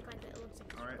 so make like it looks like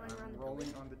it's All right, going around I'm the rolling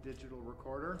building. on the digital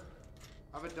recorder.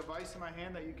 I have a device in my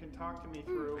hand that you can talk to me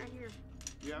through. Right here.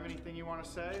 You have anything you want to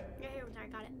say? Yeah, here, sorry,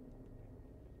 got it.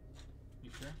 You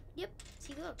sure? Yep.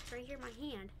 See, look, it's right here in my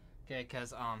hand. Okay,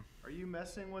 cause Are you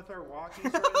messing with our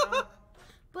walkies right now?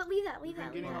 But leave that, leave We've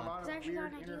that. been getting leave a that. lot of 'Cause I actually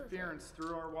weird got an idea with it. interference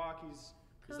through our walkies. Is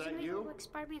Cause that it you? look like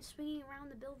Spider-Man swinging around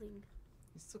the building.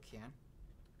 you still can.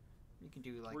 You can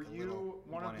do like Were a little you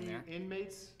one of in the there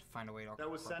inmates to find a way to that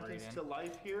was incorporate sentenced in. to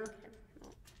life here?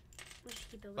 We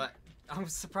should keep building. But I'm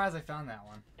surprised I found that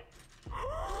one.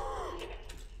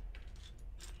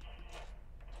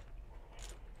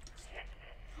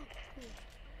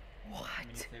 What?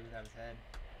 Minifig without his head.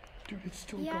 Dude, it's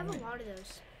still Yeah, I have going. a lot of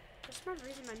those. That's not the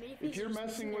reason my minifig. If you're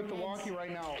messing with the walkie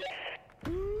right now,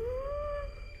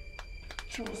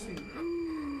 Chelsea,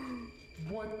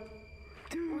 what?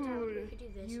 Dude,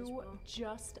 you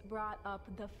just brought up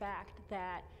the fact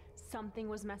that something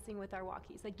was messing with our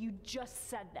walkies. Like, you just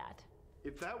said that.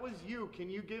 If that was you, can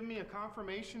you give me a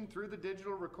confirmation through the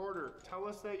digital recorder? Tell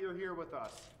us that you're here with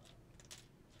us.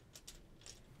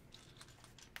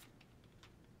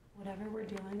 Whatever we're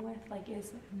dealing with, like,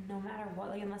 is no matter what,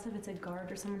 like, unless if it's a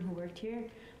guard or someone who worked here,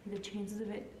 like, the chances of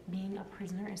it being a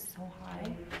prisoner is so high.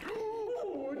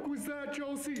 What was that,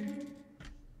 Chelsea?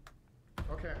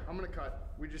 Okay, I'm gonna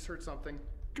cut. We just heard something.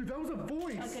 Dude, that was a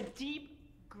voice. Like a deep,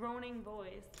 groaning voice.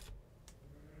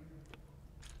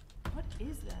 What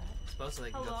is that? Supposedly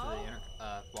they can go Hello? through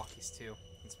the walkies too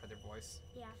and spread their voice.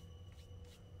 Yeah.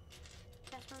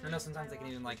 I know sometimes they can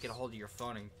even like get a hold of your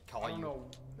phone and call you. I don't know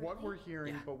what we're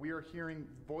hearing, but we are hearing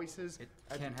voices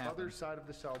at can the happen. other side of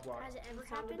the cell block. Has it ever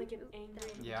Sounded happened? like an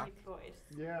angry Yeah. voice.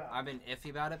 Yeah. I've been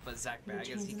iffy about it, but Zach The Baggins,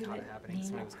 he chances of caught it it happening. being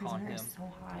Somebody a was calling him. prisoner is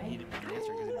so high. And he didn't answer because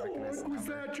he didn't recognize the What was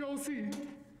number. that, Chelsea?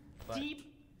 But,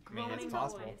 Deep, I mean, groaning it's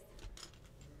possible. voice.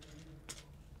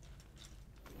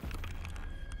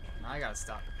 I gotta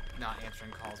stop not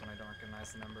answering calls when I don't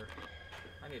recognize the number.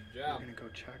 I need a We're job. gonna go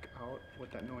check out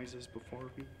what that noise is before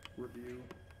we review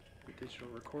the digital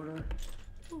recorder.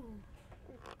 Ooh.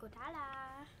 Go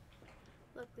ta-da.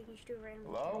 Look, we can just do a random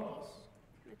Hello?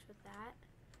 piece. Mix with that.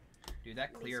 Dude,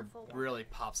 that Makes clear a full really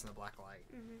pops in the black light.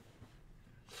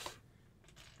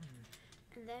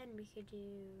 And then we could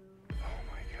do. Oh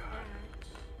my god.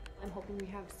 I'm hoping we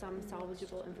have some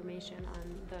salvageable information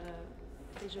on the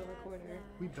digital recorder.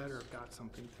 We better have got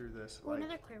something through this. Well, like,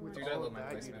 another clear with one. Dude, I all love of my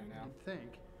that, voice you'd right now.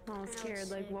 think. I'm all I know, scared,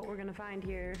 it's like, sick. what we're gonna find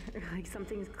here. Like,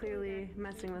 something's clearly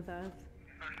messing with us.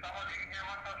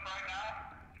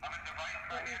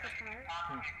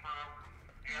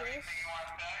 This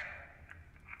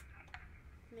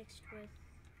mixed with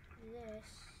this,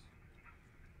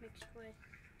 mixed with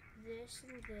this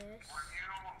and this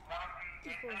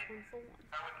equals 1 for 1.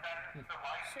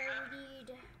 So we need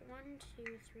 1, 2,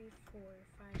 3, 4,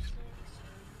 5, 6, 7,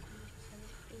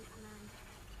 8, 9,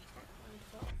 10, 11,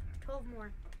 12. 12 more.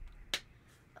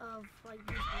 of like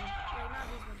these ones. Like not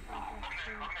these ones, but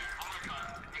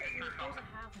there's a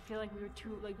half. I feel like we were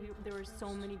too there were so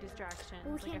many distractions.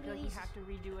 Well, we Like I can't feel do like you these. have to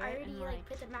redo it. I already And like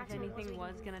put the if maximum anything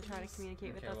ones was we can gonna do try to these.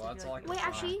 communicate with Okay, us, well, I'd be that's all like, I can Wait,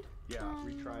 actually. Yeah,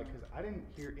 retry because I didn't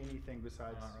hear anything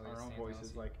besides really our own see anything voices.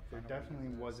 else. Like there definitely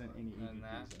wasn't any And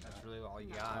EVPs. that's really all you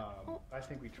got. I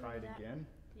think we try it again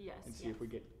yes, and see if we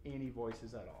get any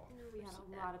voices at all. we had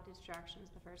a lot of distractions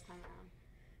the first time around.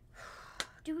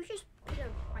 Do we just put a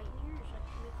white in here? Just like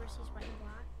make versus white and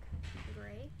black, and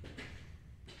gray.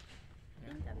 I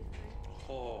think that'd be fun.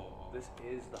 Oh, this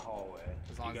is the hallway.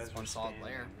 As long as it's one solid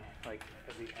layer. Like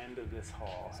at the end of this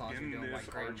hall. As long as In we're doing this white,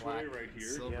 gray, and archway black, right here,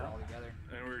 silver all together.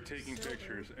 And we were taking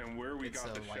pictures, and where we It's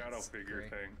got the a white, shadow figure gray.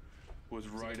 thing was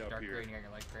So you right get up dark here. gray and you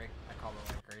got light gray. I call it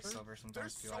light gray, silver sometimes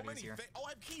There's too. so A lot many easier. things. Oh, I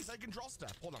have keys. I can draw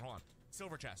stuff. Hold on.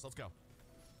 Silver chest. Let's go.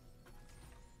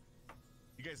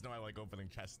 You guys know I like opening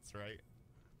chests, right?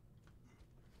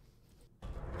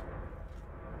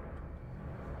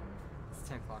 It's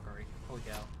 10 o'clock already. Holy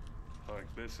cow. Like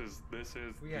this is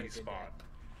We had a the good spot.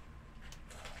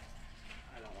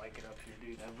 I don't like it up here,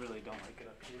 dude. I really don't like it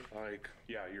up here. Like,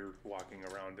 yeah, you're walking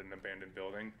around an abandoned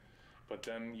building, but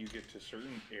then you get to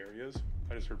certain areas.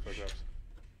 I just heard footsteps.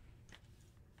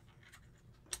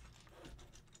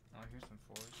 Oh, here's some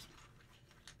fours.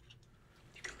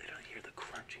 You can literally hear the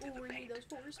crunching of Ooh, the we paint. need those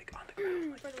fours. Like on the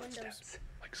ground, like for the windows. footsteps.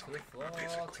 Like To the something floor,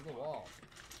 physically to the wall.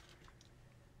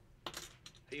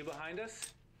 Are you behind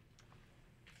us?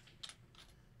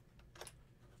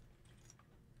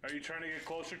 Are you trying to get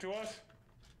closer to us?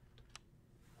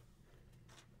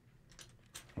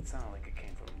 It sounded like it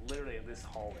came from literally this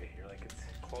hallway here, like it's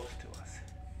close to us.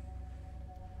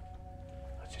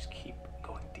 Let's just keep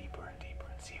going deeper and deeper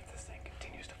and see if this thing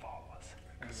continues to follow us.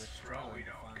 Because probably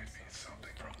don't could be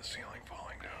something from the ceiling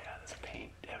falling down. Yeah, there's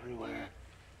paint everywhere.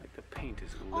 Like the paint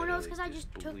is literally Oh no, it's because I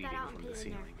just took bleeding that out and from put the it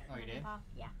in there. ceiling. Oh, you did?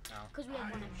 Yeah. Oh. Because we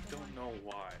have one I extra don't one. know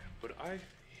why, but I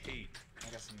hate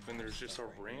when there's just a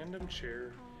random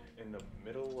chair in the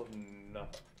middle of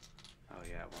nothing. Oh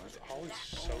yeah, well, It's always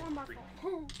so creepy.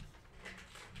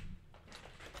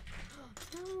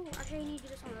 No, actually I need to do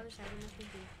this on the other side. I'm not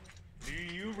thinking.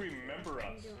 Do you remember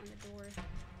I'm us? do it on the door.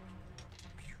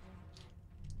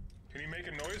 Can you make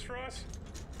a noise for us?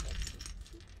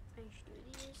 I should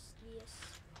do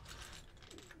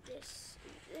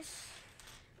this,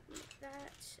 like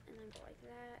that, and then go like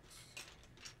that,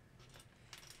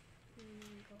 and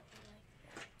then go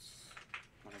like that.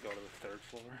 Want to go to the third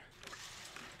floor?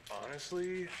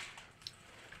 Honestly,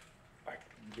 I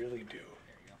really do.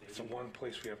 It's the one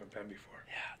place we haven't been before.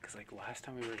 Yeah, because like last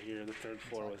time we were here, the third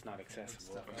floor was not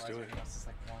accessible. Let's do it. It's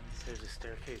like ones. There's a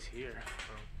staircase here.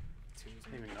 Twos.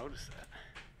 I didn't even notice that.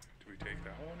 Do we take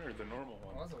that one or the normal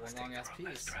one? Well, that was a long ass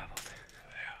piece. Traveled.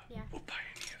 Yeah. We're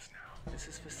pioneers now. This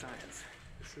is for science.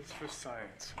 This is for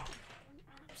science.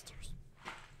 Upstairs.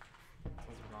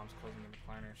 Those are mom's closing the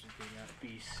recliner. She's doing that.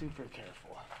 Be super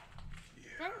careful.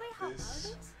 Yeah, Wait, how loud this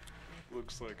is it?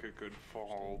 looks like it could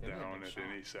fall They really down look at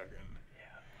any second.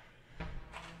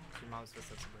 Your mom's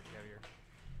footsteps are pretty heavier.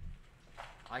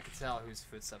 I can tell whose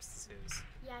footsteps this is.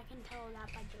 Yeah, I can tell that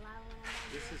by the loud one.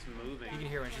 This is moving. You can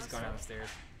hear when she's going down the stairs.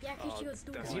 Yeah, because she goes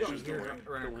through. that's You what don't she's hear doing.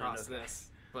 her running The across window. this,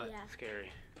 but Yeah. Scary.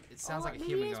 it sounds like a maybe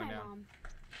human it is going my down. mom.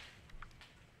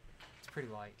 It's pretty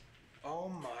light. Oh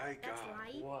my That's god.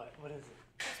 light. What? What is it?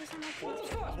 That's what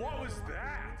someone What was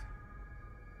that?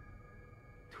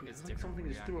 Dude, It's it's like different something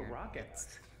from just down threw a here. rock at It's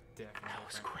us. Definitely That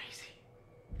was different. crazy.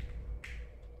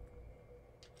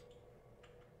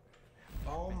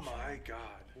 Oh my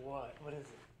god. What? What is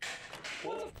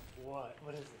it? What?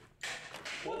 What is it?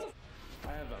 What?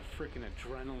 I have a freaking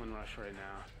adrenaline rush right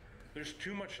now. There's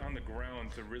too much on the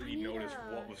ground to really notice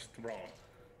what was thrown.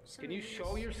 Can you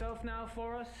show yourself now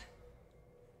for us?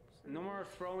 No more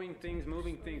throwing things,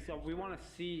 moving things. We want to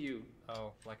see you.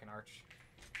 Oh, like an arch.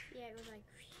 Yeah, it was like.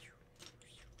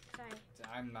 Sorry.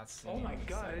 I'm not seeing. Oh my any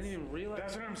god, I didn't sense. even realize.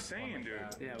 That's what I'm saying, dude.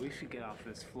 Yeah, we should get off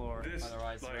this floor. This,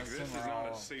 Otherwise, the like, rest this of is them are not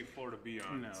all- a safe floor to be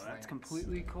on. No, that's Slants.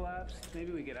 completely collapsed.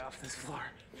 Maybe we get off this floor.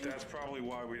 That's probably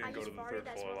why we I didn't go just to the farted. third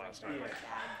That floor smelled last like time.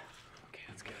 Okay,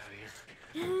 let's get out of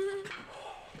here. bad.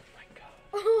 My god.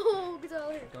 Oh, get out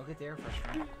of here. Go get the air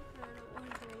freshener.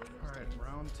 All right,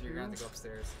 round So two. you're gonna have to go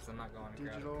upstairs because I'm not going to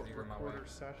grab it Digital because you're in my way. recorder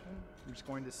session. I'm just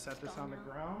going to set this on the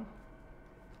ground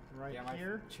right Yeah, my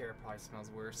here. chair probably smells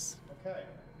worse. Okay.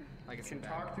 Like You it's can in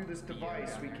talk bad through this BO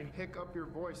device. down We there. can pick up your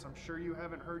voice. I'm sure you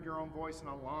haven't heard your own voice in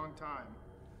a long time.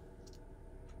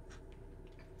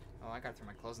 Oh, I got through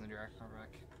my clothes in the drawer. I'm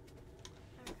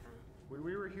back. When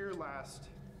we were here last,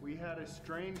 we had a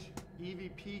strange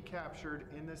EVP captured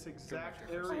in this exact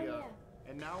Go back there area, Oh,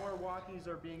 and now our walkies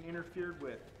are being interfered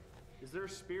with. Is there a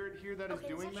spirit here that is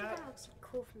doing this that? actually kind of looks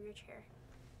cool from your chair.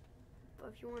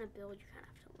 But if you want to build, you kind of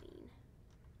have to lean.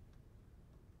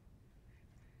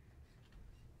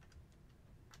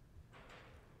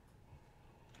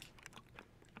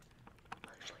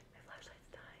 My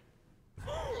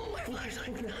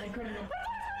flashlight's dying.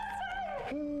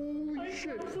 Holy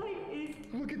shit!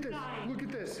 Look at this! Look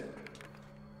at this!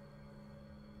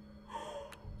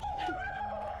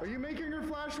 Are you making your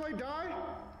flashlight die?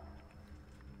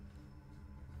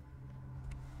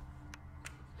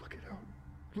 Look it out.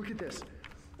 Look at this.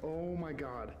 Oh my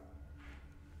god.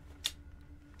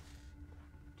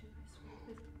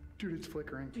 Dude, it's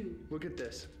flickering. Dude. Look at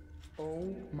this.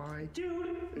 Oh my.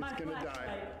 Dude, it's gonna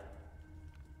die.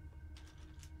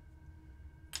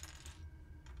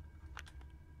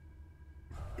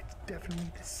 It's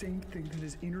definitely the same thing that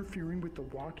is interfering with the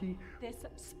walkie. This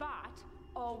spot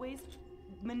always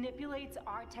manipulates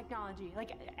our technology.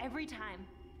 Like every time.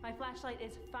 My flashlight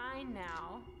is fine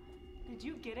now. Did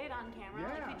you get it on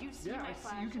camera? Yeah, Like, did you see yeah, my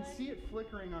flashlight? you can see it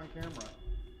flickering on camera.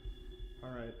 All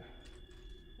right.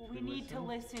 Well, we need to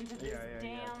listen to this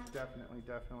damn Definitely.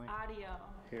 audio.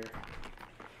 Here.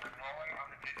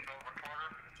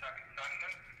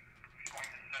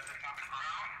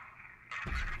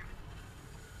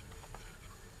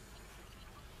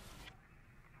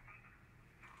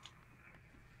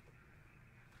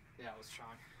 Yeah, it was Sean.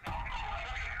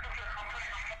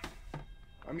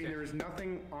 I mean, there is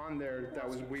nothing on there that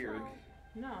was weird.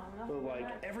 No, But like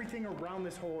everything around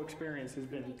this whole experience has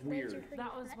been weird.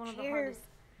 That was one of the hardest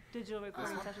digital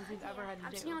recording sessions we've ever had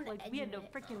to do. Like, we had to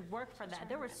freaking work for that.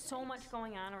 There was so much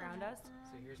going on around us.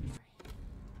 So here's my.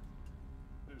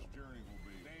 This journey will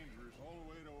be dangerous all the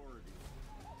way to Oregon.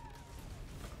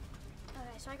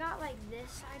 Okay, so I got like this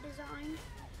side design,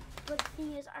 but the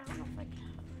thing is, I don't know if I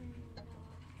can.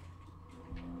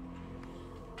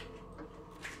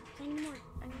 I need more.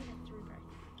 I need a 3x.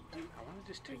 I want to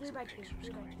just take 3 some by 2. pictures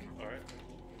 3 by quick. 2. Alright.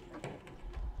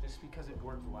 Just because it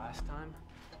worked last time,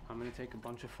 I'm gonna take a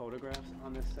bunch of photographs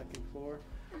on this second floor.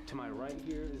 To my right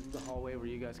here is the hallway where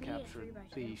you guys captured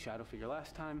the shadow figure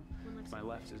last time. To my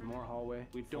left is more hallway.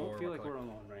 We don't feel like we're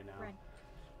alone right now.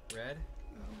 Red?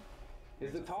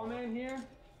 Is the tall man here?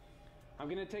 I'm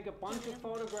gonna take a bunch of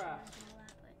photographs.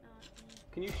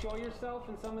 Can you show yourself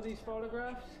in some of these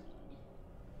photographs?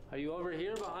 Are you over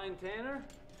here behind Tanner?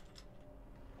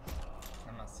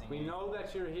 I'm not seeing We know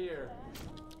that you're here.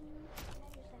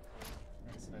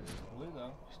 It's blue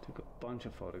though. Just took a bunch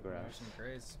of photographs. Some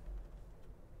grays.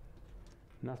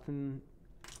 Nothing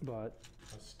but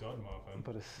A stud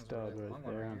muffin. a stud right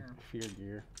there on fear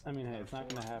gear. I mean, hey, it's not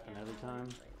gonna happen every time.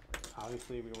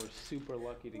 Obviously, we were super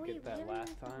lucky to get that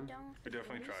last time. We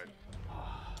definitely tried.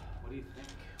 What do you think?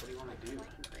 What do you want to do?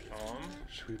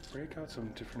 Should we break out some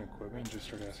different equipment and just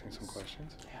start asking some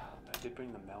questions? Yeah, I did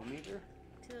bring the Melmeter.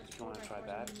 Do you want to try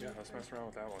that? Yeah, let's mess around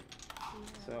with that one.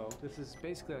 So this is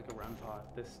basically like a REM pod.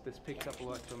 This picks up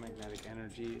electromagnetic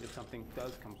energy. If something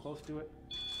does come close to it,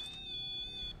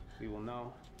 we will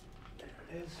know. There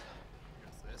it is.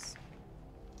 What's this?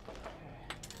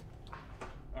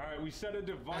 All right, we set a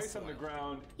device on the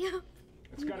ground. Yeah.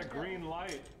 It's got a green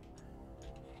light.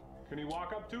 Can you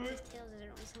walk up to it? Tails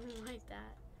is or something like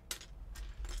that.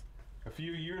 A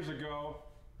few years ago,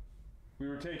 we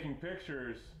were taking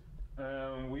pictures,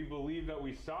 and we believe that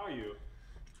we saw you.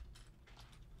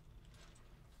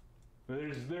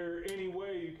 Is there any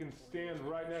way you can stand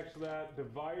right next to that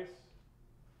device?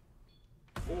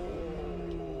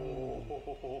 Oh,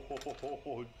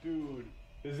 dude.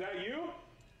 Is that you?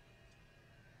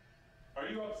 Are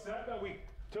you upset that we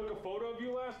took a photo of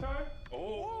you last time?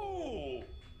 Oh!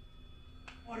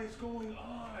 What is going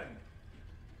on?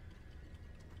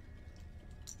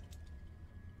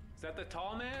 Is that the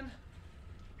tall man?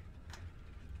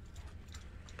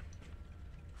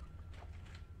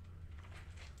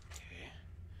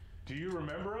 Do you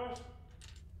remember us?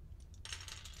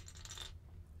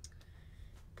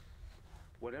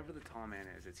 Whatever the tall man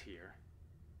is, it's here.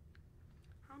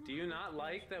 Do you not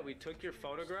like that we took your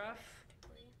photograph?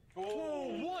 Oh,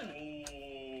 what?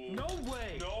 No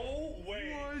way! No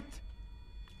way! What?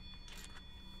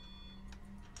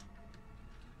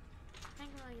 I think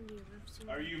we're gonna be a roof soon.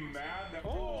 Are you mad that?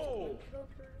 Oh! Then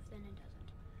it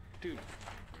doesn't. Dude. Roof,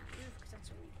 'cause that's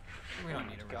what We don't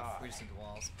need a roof. We just need the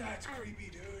walls. That's creepy,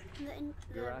 dude.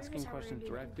 You're asking questions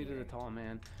directly to the tall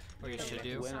man. What you should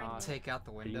do, take out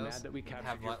the Are you windows. mad that we and captured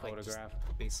have your like photograph?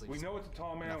 basically. We know it's a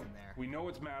tall man. Nothing there. We know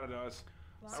it's mad at us.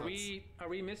 Are we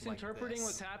misinterpreting this.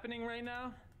 what's happening right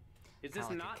now? Is this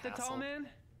Kinda like not a the tall castle. man?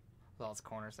 With all its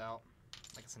corners out,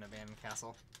 like it's an abandoned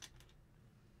castle.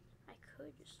 I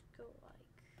could just go like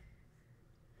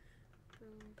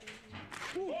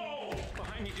Whoa!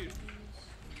 Behind you, dude.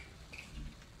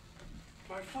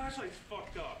 My flashlight's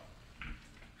fucked up.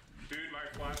 Dude,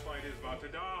 my flashlight is about to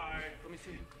die. Let me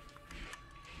see.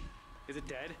 Is it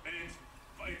dead? And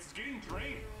it's getting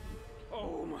drained.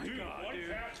 Oh my god, what dude. Is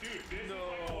that? Dude, this No.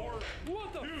 is like horror.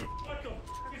 What the? Dude, what the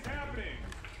fuck is happening?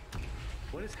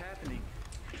 What is happening?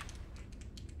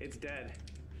 It's dead.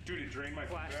 Dude, it drained my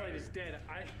flashlight is dead.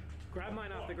 I grabbed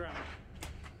mine off the ground.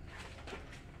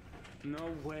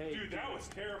 No way. Dude, that was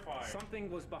terrifying.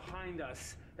 Something was behind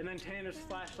us, and then Tanner's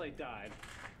flashlight died.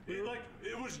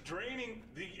 It was draining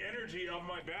the energy of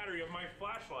my battery of my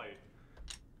flashlight.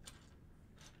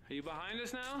 Are you behind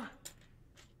us now?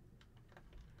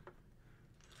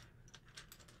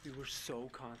 We were so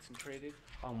concentrated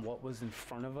on what was in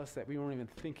front of us that we weren't even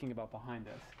thinking about behind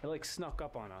us. It like snuck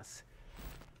up on us.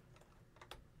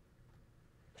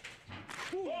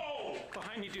 Whoa!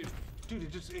 Behind you, dude.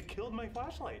 Dude, it killed my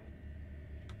flashlight.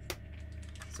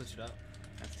 Switch it up.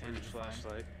 That's Tanner's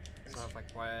flashlight. So I have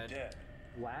like quiet. Yeah.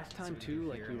 Last time So we can too, do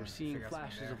like here we and were then seeing figure out something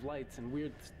flashes there. of lights and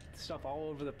weird stuff all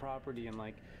over the property, and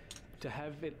like to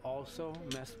have it also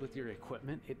mess with your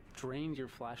equipment, it drained your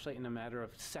flashlight in a matter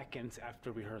of seconds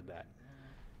after we heard that.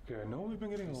 Yeah, I know we've been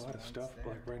getting a lot of stuff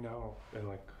like right now, and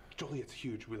like Joliet's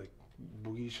huge.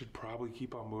 We should probably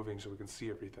keep on moving so we can see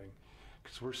everything.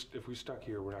 Because if we stuck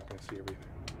here, we're not going to see everything.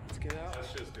 Let's get out.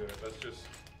 Let's just do it.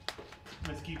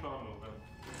 Let's keep on moving.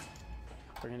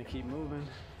 We're gonna keep moving.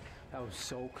 That was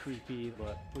so creepy,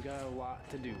 but we got a lot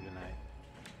to do tonight.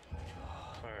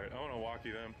 All right, I want to walk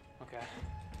you then. Okay.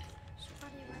 So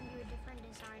probably run you a different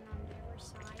design on the other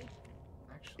side.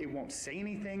 It won't say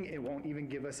anything. It won't even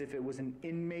give us if it was an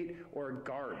inmate or a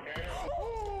guard.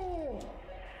 Oh!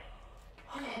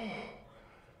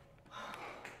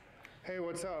 Hey,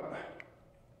 what's up?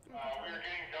 We're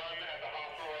getting done at the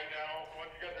hospital right now.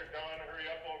 Once you guys are done, hurry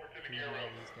up over to the gear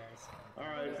room. All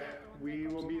right, we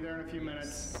will be there in a few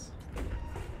minutes.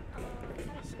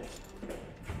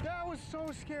 That was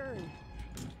so scary.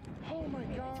 Oh my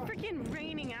God. It's freaking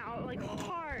raining out, like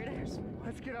hard.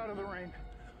 Let's get out of the rain.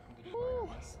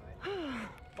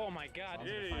 Oh my God.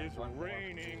 It is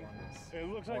raining. It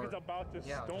looks like it's about to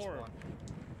storm.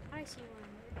 I see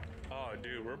one. Oh,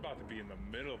 dude, we're about to be in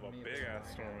the middle of a big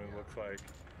ass storm. It looks like.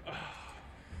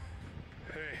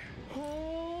 Hey.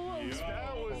 Oh, Yo.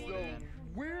 that was the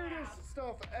weirdest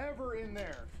stuff ever in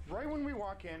there. Right when we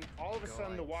walk in, all of a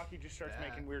sudden the walkie just starts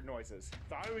making weird noises.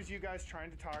 Thought it was you guys trying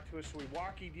to talk to us, so we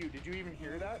walkied you. Did you even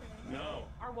hear that? No.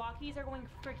 Our walkies are going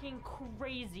freaking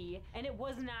crazy, and it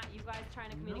was not you guys trying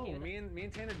to communicate. No, me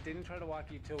and Tanner didn't try to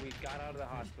walk you till we got out of the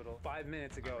hospital 5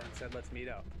 minutes ago and said, let's meet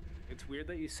up. It's weird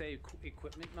that you say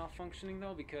equipment malfunctioning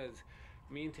though, because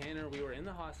me and Tanner, we were in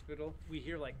the hospital. We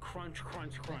hear like crunch,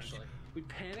 crunch, crunch. We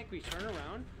panic, we turn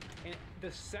around, and the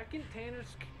second Tanner's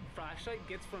flashlight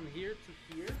gets from here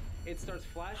to here, it starts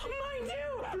flashing. Mine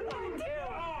too! Mine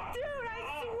too! Dude,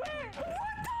 I swear!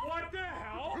 What the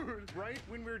hell? Right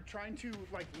when we were trying to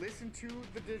like listen to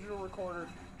the digital recorder,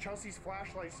 Chelsea's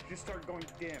flashlights just started going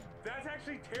dim. That's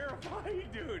actually terrifying,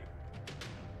 dude.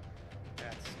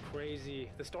 That's crazy.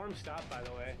 The storm stopped, by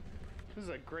the way. This is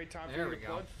a great time There for we the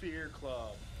go. Blood Fear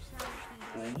Club.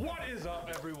 What is up,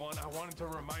 everyone? I wanted to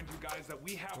remind you guys that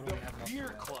we have the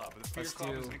Fear Club. The Fear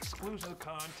Club is exclusive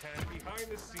content,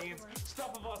 behind the scenes,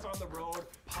 stuff of us on the road,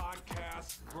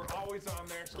 podcasts. We're always on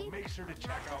there, so make sure to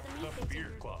check out the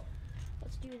Fear Club.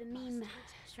 Let's do the meme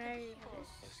strategy.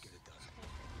 Let's get it done.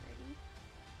 Ready?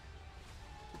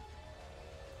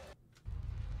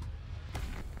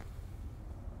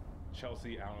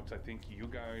 Chelsea, Alex, I think you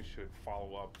guys should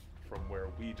follow up from where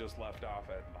we just left off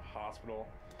at the hospital.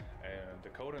 And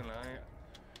Dakota and I,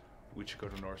 we should go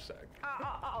to North Seg.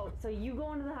 So you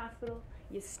go into the hospital,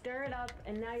 you stir it up,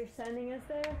 and now you're sending us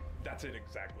there? That's it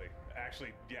exactly. Actually,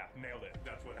 yeah, nailed it.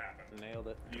 That's what happened. Nailed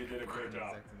it. You did a great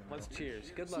job. Let's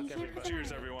cheers. Good luck, everybody.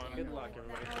 Cheers, everyone. Good luck,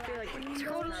 everybody. I feel like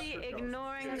totally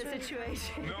ignoring the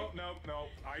situation. No. I Well,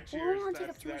 cheers. we won't take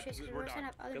up That's, too much that's, because we're we're gonna done.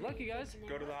 have other Good luck, you people guys. in Go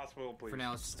to there. the hospital, please. For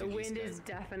now, it's just The wind is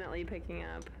definitely picking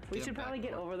up. We Get should probably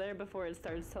back get over there before it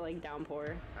starts to like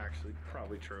downpour. Actually,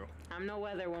 probably true. I'm no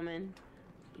weather woman.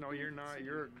 No, you're not.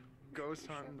 You're a ghost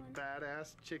hunting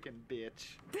badass chicken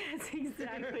bitch. That's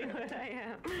exactly what I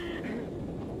am.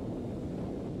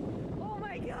 Oh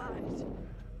my gosh.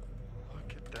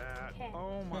 Look at that. Okay.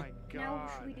 Oh my Now, God.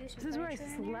 should we do some This is where I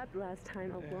furniture in there? slept last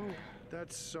time alone.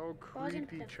 That's so Well, I was gonna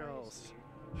creepy, put that Chels.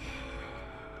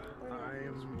 Where I the-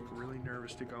 am really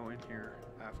nervous to go in here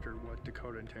after what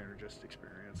Dakota and Tanner just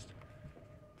experienced.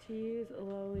 Jeez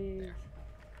Louise.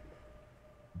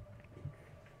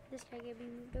 This guy get me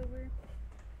moved over.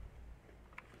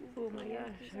 Oh my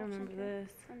gosh, I remember this.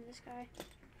 From this guy.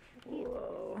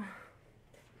 Whoa.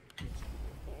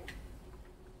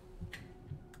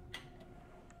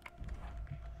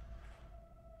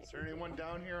 Is there anyone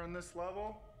down here on this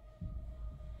level?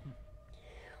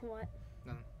 What?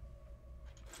 No.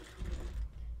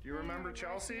 Do you remember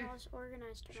Chelsea?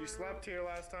 Organized She slept here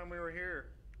last time we were here.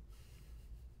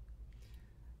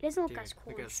 It doesn't look Dude, as cool.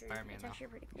 look at It's Spider-Man now. actually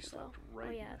pretty cool. You slept though. right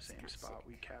Oh, yeah, in the it's same kinda spot. sick.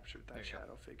 We captured that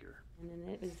shadow figure. And then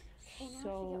it was Hey, now I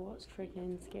so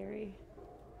freaking scary.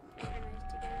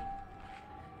 Organized again.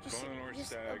 Just, Going to North just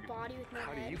Stag. a body with no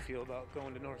How head. do you feel about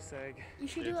going to North Sag? You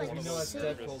should do It's like one of know those it's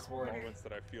sit- Deadpool's warning. moments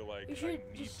that I feel like You I should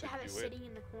need just to have it do sitting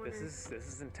in the corner. This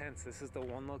is intense. This is the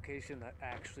one location that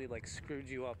actually like screwed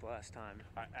you up last time.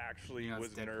 I actually You know, was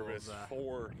it's Deadpool's, nervous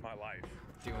for my life.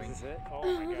 Doing. This is it? Oh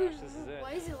my gosh, this is it.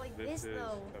 Why is it like this, is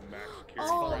though? a max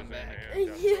security Oh, prison, and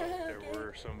guess yeah, what? There okay.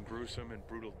 were some gruesome and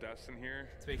brutal deaths in here.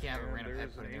 So we can't have a and random head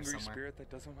there's put an in there angry somewhere. spirit that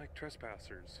doesn't like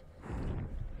trespassers.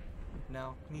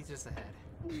 No, he needs just a head.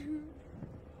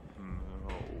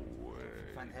 No way.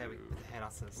 Find the head, the head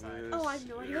off to the side. Oh, I have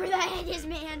no idea where that head is,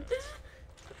 man.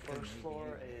 The first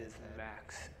floor is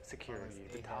max security.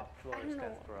 The top floor I is don't know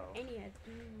death row. any head.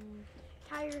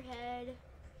 Tire head.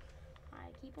 I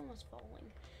keep almost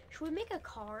falling. Should we make a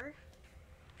car?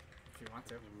 If you want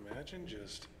to. Imagine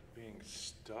just being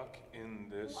stuck in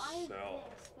this Well, I have cell.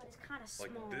 this, but it's kind of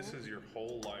Like small. this is your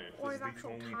whole life. Or This is the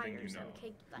actual only thing tires you know. that we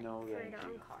could like No, create thank our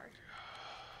own you. car.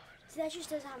 See, that just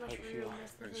doesn't have much How'd you room. feel?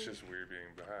 That's the It's thing. just weird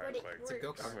being But behind. it Like It's a works.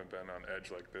 go-kart. I haven't been on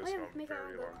edge like this Why in don't we a make our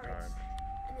very own long go-karts time.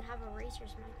 and then have a race or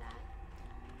something like that?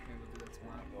 Maybe we'll do that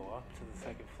tomorrow. Go up to the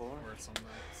second floor. Or some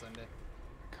Sunday.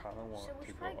 Kind of want So we to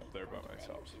should go probably up there by go to bed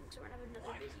myself. or something, so we're gonna have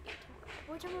another busy day tomorrow.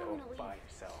 What time are we gonna By leave?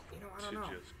 yourself. You know, I To don't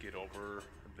know. just get over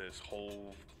this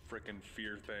whole freaking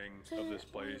fear thing So of this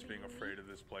place, maybe being afraid of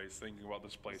this place, thinking about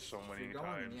this place so many Keep going,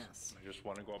 times. yes. I just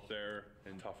want to go up there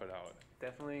and tough it out.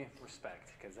 Definitely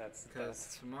respect, because that's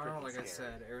Tomorrow, freaking like I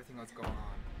scary. said, everything that's going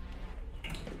on.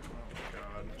 God.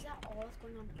 Is that all that's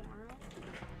going on tomorrow?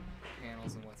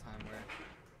 Panels and what time where.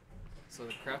 So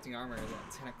the crafting armor is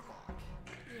at 10 o'clock.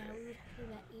 Yeah, we would have to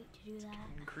leave at 8 to do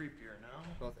that. Creepier now.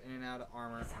 Both In and Out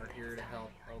Armor are here to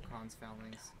help Ocon's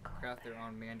foundlings craft their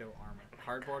own Mando armor.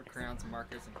 Cardboard, crayons,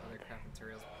 markers, and other craft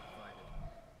materials are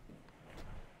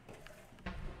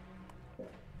provided.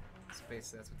 So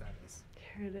basically, that's what that is.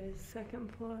 Here it is,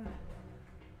 second floor.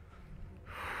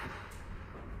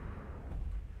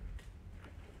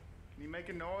 Can you make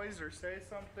a noise or say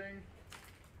something?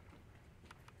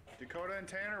 Dakota and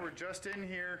Tanner were just in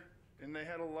here, and they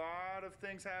had a lot of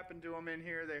things happen to them in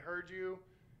here. They heard you.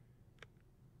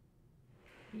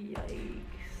 Yikes.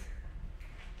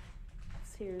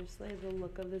 Seriously, the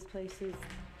look of this place is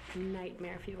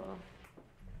nightmare fuel.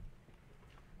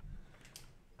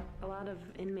 A lot of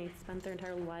inmates spent their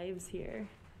entire lives here.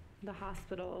 The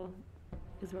hospital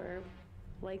is where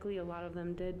likely a lot of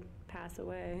them did pass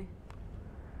away.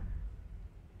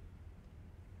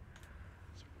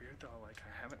 It's weird though, like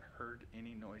I haven't heard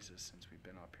any noises since we've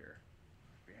been up here.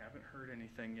 We haven't heard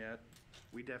anything yet.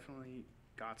 We definitely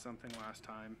got something last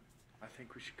time. I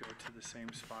think we should go to the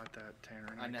same spot that Tanner and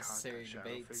I caught Unnecessary that shadow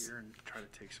debates. figure and try to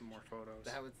take some more photos.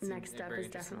 That would seem Next step very is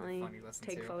interesting and definitely funny to listen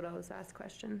take to. photos, ask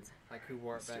questions. Like who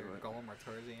wore it Let's better, do it. Gollum or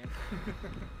Tarzan?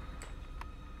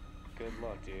 Good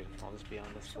luck, dude. I'll just be on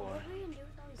this So floor. what are we gonna do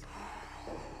with all these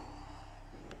cars?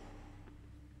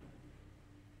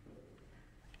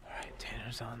 Alright,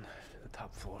 Tanner's on the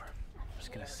top floor. I'm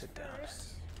just gonna sit down.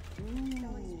 First, all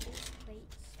these big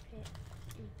plates pit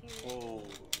in here.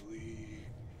 Holy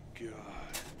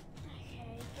God.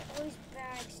 Okay, get all these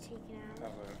bags taken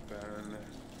out. Haven't been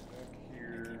back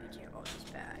here. Get all these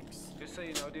bags. Just so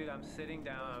you know, dude, I'm sitting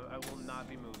down. I will not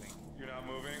be moving. You're not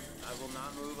moving? I will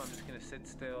not move. I'm just gonna sit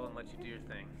still and let you do your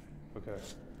thing. Okay.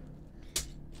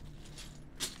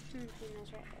 That's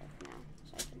right there for now,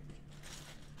 so I can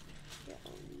get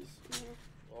all these in here.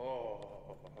 Oh,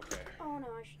 okay. Oh no,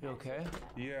 I should. You okay?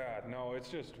 Yeah, no, it's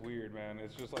just weird, man.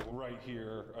 It's just like right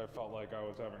here, I felt like I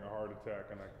was having a heart attack,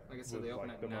 and I Like I said, was they open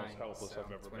like at the 9, most helpless so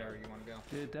I've it's ever whenever been. you want to go.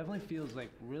 Dude, it definitely feels like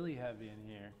really heavy in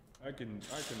here. I can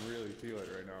really feel it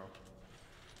right now.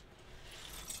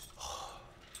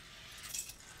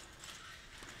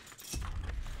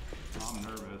 I'm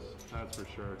nervous, that's for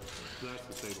sure. That's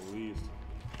to say the least.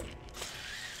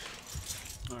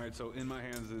 Alright, so in my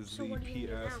hands is So the what do you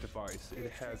do now? PS device.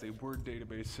 It has a word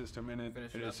database system in it.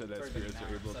 Finish It it is up. so that It's already spirits been are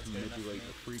an hour, able so to that's good enough manipulate for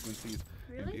the me. frequencies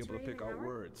and Really? be It's able to already pick been an out hour?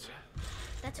 words.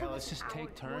 That's Yeah, what let's just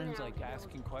take turns, like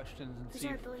asking questions and We see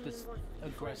if started building this more before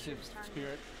aggressive it started.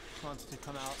 spirit wants to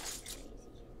come out.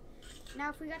 Now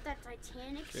if we got that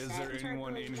Titanic Is set there and started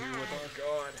anyone building in here that, with us?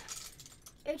 God.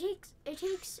 It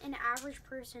takes an average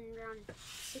person around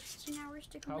 16 hours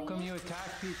to complete. How come it. you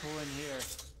attack people in here?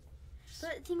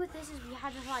 But the thing with this is we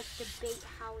had to like debate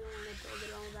how we want to build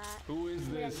it, all that. Who is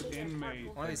We're gonna this take it inmate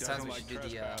apart. One of these times we like should do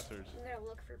the trespassers? We're gonna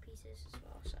look for pieces as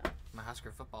well. So my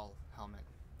Husker football helmet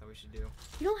that we should do.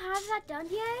 you don't have that done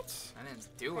yet? I didn't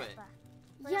do it.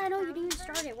 Yeah, I know you didn't even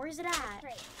start it. Where's it at?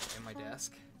 In my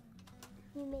desk.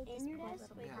 In your desk?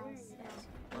 Wait, Yeah. where is your desk?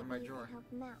 Or in my drawer.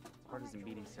 Partisan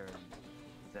meeting, sir.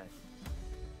 That.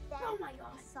 Oh my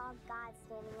God. I saw God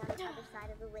standing on the other side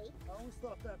of the lake. I always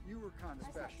thought that you were kind of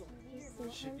special.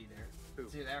 It should be there. Who?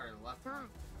 It's either there or the left one.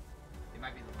 It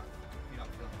might be the left one. If you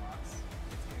don't feel the box,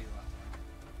 it's gonna be the left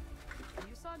one.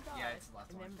 You saw God. Yeah, it's the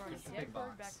left one. It's the big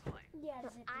box. Yeah,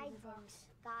 I did.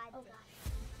 God did.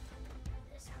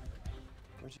 This out of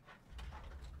the way.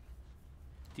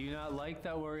 Do you not like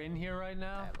that we're in here right I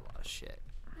now? have a lot of shit.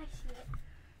 I see it.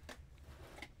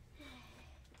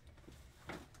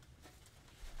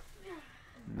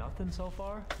 Nothing so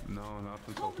far? No,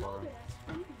 nothing so far.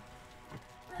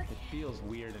 It feels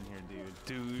weird in here,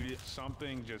 dude. Dude,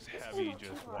 something just heavy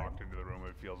just walked into the room,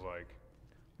 it feels like.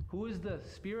 Who is the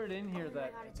spirit in here Oh my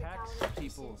that God, it's attacks 1,000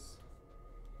 people? pieces.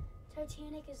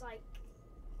 Titanic is like.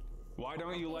 Why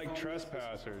don't you like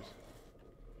trespassers?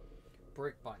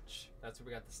 Brick Bunch. That's where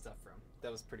we got the stuff from.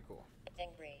 That was pretty cool.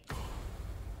 Angry.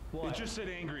 What? It just said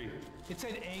angry. It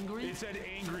said angry? It said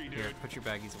angry, dude. Here, put your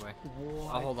baggies away.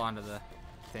 What? I'll hold on to the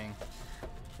thing.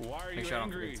 Why are Make you sure I don't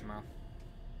angry? forget tomorrow.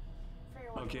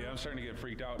 Okay, I'm starting to get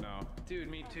freaked out now. Dude,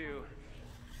 me too.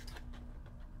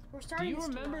 We're Do starting you this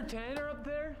remember tomorrow. Tanner up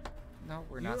there? No,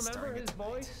 we're you not remember starting his it tonight.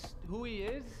 voice? Who he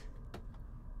is?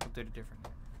 We'll do it different.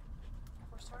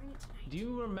 We're starting it tonight. Do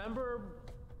you remember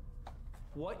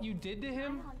what you did to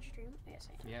him? Am I on stream? Yes,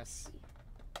 I am. Yes.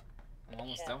 I'm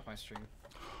almost done with my stream.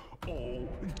 Oh,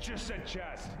 it just said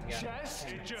chest. Yeah. Chest?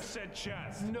 It just said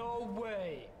chest. No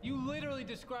way. You literally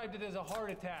described it as a heart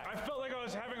attack. I felt like I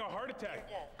was having a heart attack.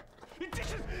 It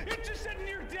just said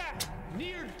near death.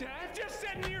 Near death? It just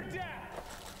said near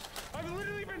death. I've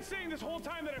literally been saying this whole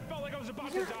time that I felt like I was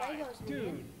about to die. Legos,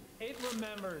 Dude, it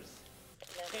remembers.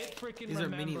 It freaking These are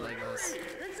remembers. mini Legos.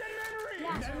 It said memory.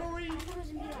 Yeah, so Memory? I thought it was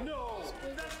gonna be like No, this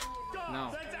big. that's dumb. No.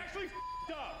 That's actually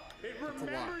up. It a lot.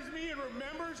 remembers me. It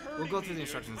remembers her. We'll go through the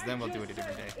instructions, then we'll do it a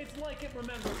different day. It's like it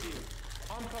remembers you.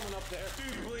 I'm coming up there.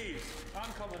 Dude, please.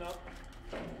 I'm coming up.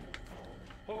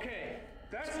 Okay.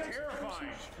 That's terrifying.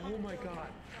 Oh my god.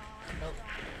 Oh,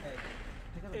 hey.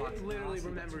 Pick up the box It and literally I'll see that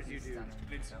remembers you, piece dude. down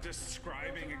there. It's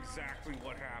describing exactly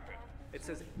what happened. It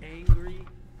says angry.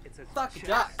 It says Fuck chest.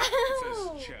 that. It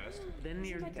says chest. Then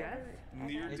near death.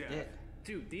 Near It death. did.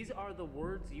 Dude, these are the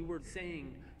words you were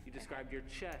saying. You described your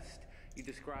chest. You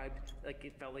described like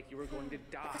it felt like you were going to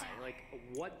die. Like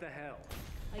what the hell?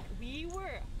 Like we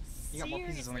were You got more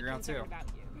pieces on the ground, too. about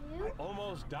you. I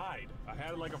almost died. I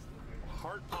had like a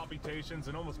heart palpitations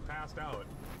and almost passed out.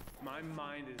 My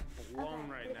mind is blown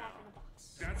right now.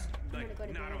 That's like go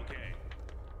to not bed. okay.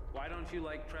 Why don't you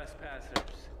like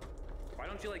trespassers? Why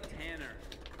don't you like Tanner?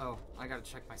 Oh, I gotta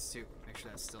check my suit. Make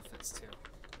sure that still fits too.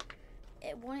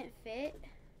 It wouldn't fit.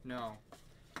 No.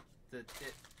 It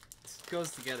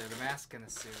goes together, the mask and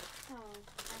the suit. Oh,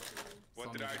 I see.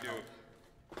 What did I do?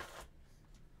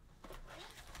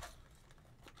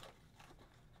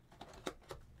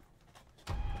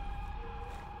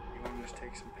 You want to just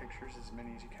take some pictures, as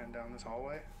many as you can, down this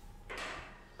hallway?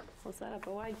 We'll set up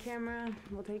a wide camera.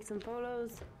 We'll take some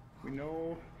photos. We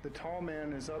know the tall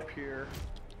man is up here.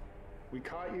 We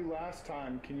caught you last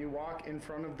time. Can you walk in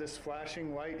front of this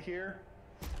flashing light here?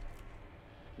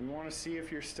 We want to see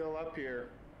if you're still up here.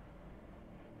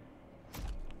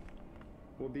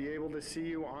 We'll be able to see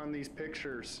you on these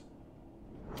pictures.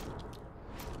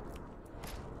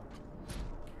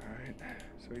 Alright,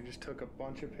 so we just took a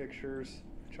bunch of pictures.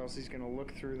 Chelsea's gonna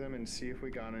look through them and see if we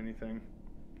got anything.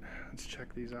 Let's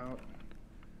check these out.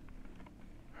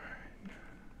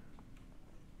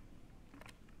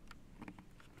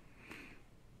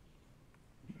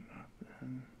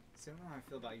 Nothing. See, I don't know how I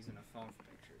feel about using a phone for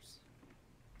pictures.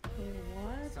 Wait,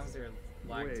 what? Sometimes they're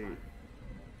lag Wait. time.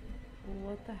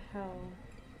 What the hell?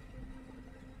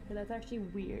 Okay, that's actually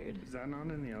weird. Is that not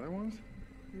in the other ones?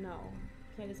 No.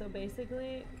 Okay, so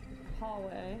basically,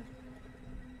 hallway.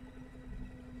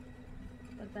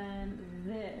 But then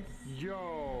this.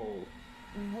 Yo!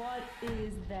 What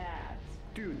is that?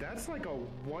 Dude, that's like a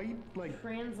white, like,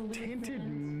 tinted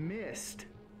mist.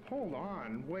 Hold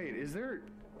on, wait, is there...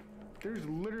 There's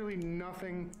literally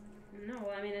nothing... No,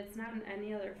 I mean, it's not in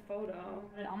any other photo.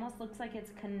 It almost looks like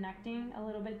it's connecting a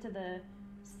little bit to the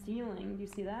ceiling. Do you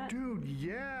see that? Dude,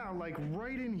 yeah, like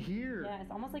right in here. Yeah,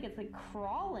 it's almost like it's like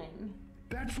crawling.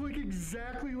 That's like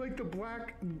exactly like the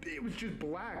black. It was just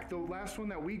black, the last one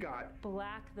that we got.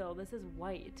 Black though, this is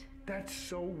white. That's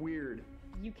so weird.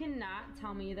 You cannot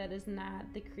tell me that is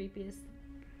not the creepiest.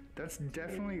 That's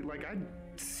definitely, like, I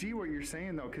see what you're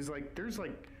saying though, because like there's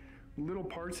like little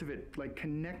parts of it like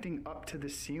connecting up to the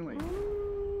ceiling.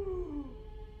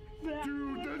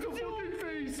 Dude, that's a fucking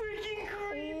face. Freaking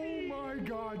creepy. Oh my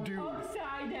god, dude.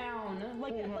 Upside down.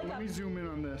 Like, Hold on, let me zoom in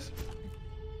on this.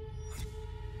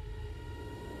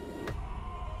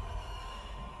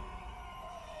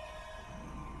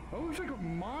 Oh, looks like a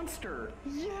monster.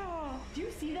 Yeah. Do you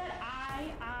see that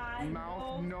eye?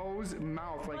 Mouth, nose,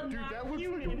 mouth. Like, dude, that looks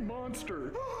like a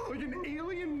monster. Like an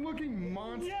alien-looking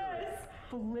monster. Yes.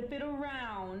 Flip it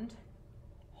around.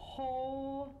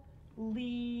 Holy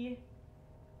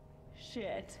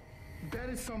shit. That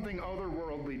is something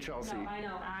otherworldly, Chelsea. No, I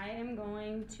know. I am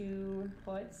going to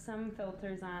put some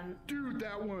filters on. Dude,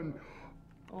 that one.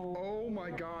 Oh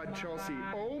my god, Chelsea.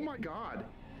 Oh my god.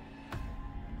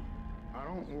 I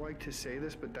don't like to say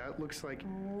this, but that looks like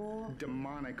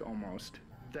demonic almost.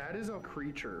 That is a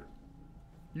creature.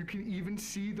 You can even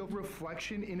see the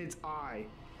reflection in its eye.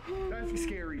 That's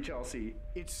scary, Chelsea.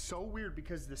 It's so weird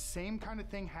because the same kind of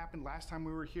thing happened last time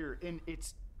we were here, and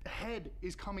its head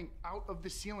is coming out of the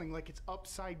ceiling like it's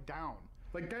upside down.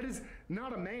 Like, that is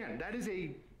not a man. That is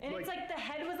a... And it's like the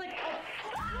head was like...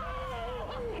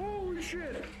 Holy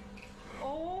shit.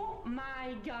 Oh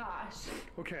my gosh.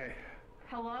 Okay.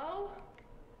 Hello?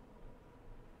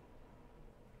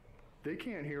 They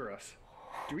can't hear us.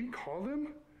 Do we call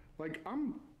them? Like, I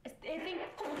think...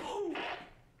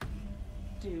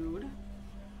 Dude.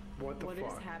 What the fuck?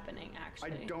 What is happening,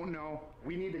 actually? I don't know.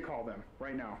 We need to call them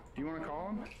right now. Do you want to call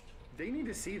them? They need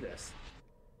to see this.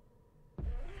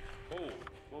 Whoa,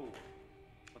 whoa.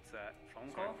 What's that?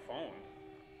 Phone call? Phone.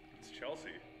 It's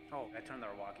Chelsea. Oh, I turned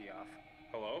their walkie off.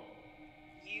 Hello?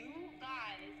 You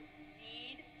guys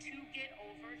need to get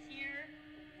over here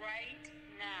right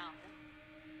now.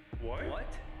 What?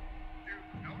 What?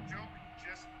 Dude, no joke.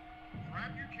 Just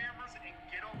grab your cameras and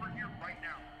get over here right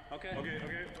now. Okay. Okay.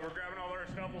 We're grabbing all our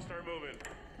stuff. We'll start moving.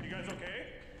 You guys okay?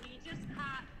 We just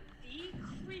got the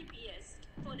creepiest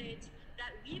footage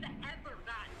that we've ever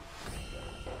gotten.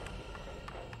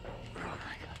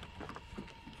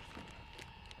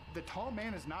 The tall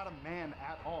man is not a man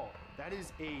at all. That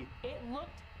is a... It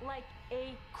looked like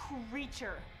a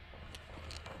creature.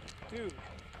 Dude,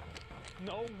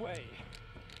 no way.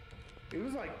 It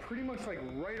was like pretty much like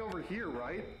right over here,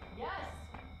 right? Yes.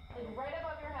 Like right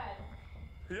above your head.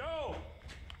 Yo!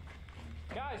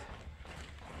 Guys!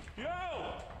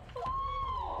 Yo!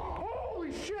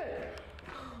 Holy shit!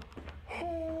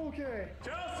 Okay.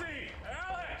 Chelsea!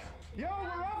 Alex! Yo,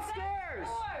 we're upstairs!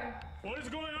 What is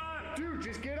going on? Dude,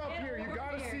 just get up here. You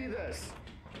gotta see this.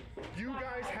 You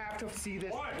guys have to see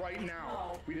this right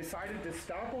now. We decided to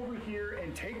stop over here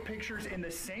and take pictures in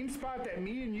the same spot that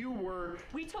me and you were.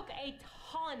 We took a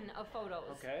ton of photos.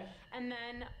 Okay. And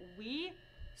then we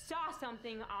saw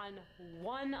something on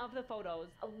one of the photos.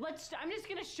 I'm just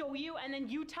gonna show you and then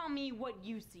you tell me what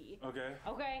you see. Okay.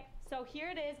 Okay, so here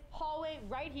it is, hallway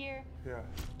right here. Yeah.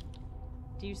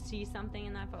 Do you see something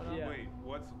in that photo? Yeah. Wait,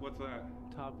 what's that?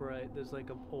 Top right, there's like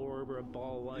an orb or a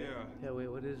ball of light. Yeah. Yeah, wait,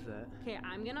 what is that? Okay,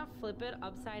 I'm gonna flip it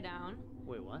upside down.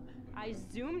 Wait, what? I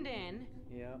zoomed in,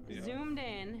 zoomed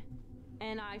in,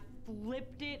 and I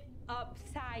flipped it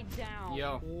upside down.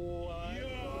 Yo. What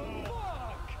the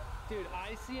fuck? Dude,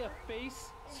 I see a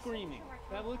face screaming.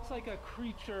 That looks like a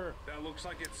creature. That looks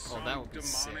like it's some that would be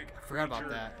demonic sick. I forgot about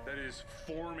creature that. that is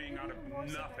forming out of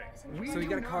nothing. We So do you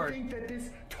got a not card. think that this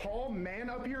tall man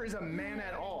up here is a man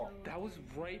at all. That was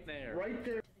right there. Right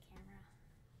there.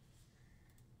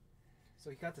 So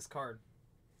he got this card,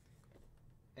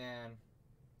 and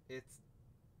it's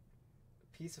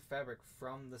a piece of fabric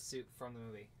from the suit from the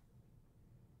movie.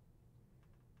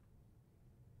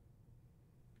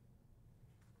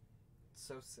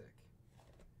 So sick.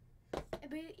 It'd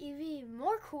be even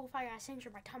more cool if I got a signature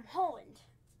by Tom Holland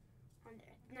on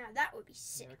there. Now that would be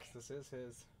sick. Yeah, 'cause this is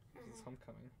his. This is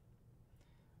Homecoming.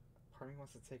 Part of me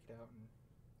wants to take it out and.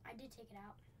 I did take it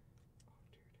out. Oh,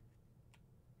 dude.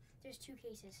 There's 2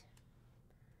 cases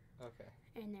Okay.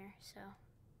 in there, so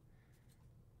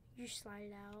you slide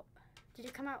it out. Did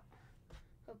it come out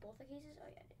of both the cases? Oh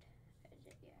yeah, it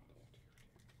did. Yeah, it did.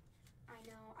 I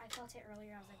know. I felt it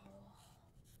earlier. I was like, whoa.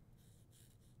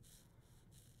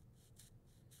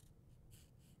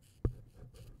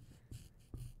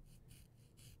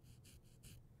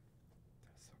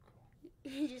 That's so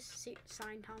cool. You just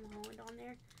signed Tom Holland on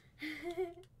there.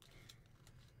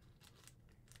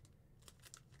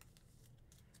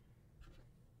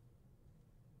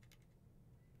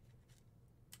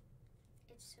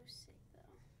 It's so sick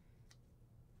though.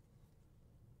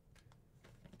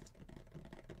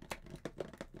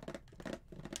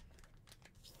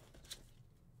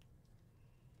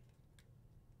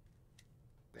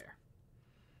 There.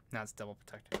 Now it's double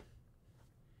protected.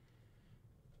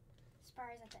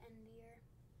 Expires at the end of the year.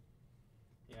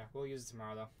 Yeah, we'll use it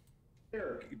tomorrow though.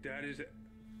 That is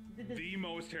the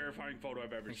most terrifying photo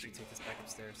I've ever We seen. should take this back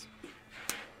upstairs.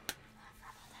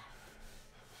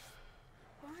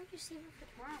 Why aren't you saving for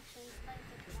tomorrow? So it's like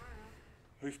for tomorrow.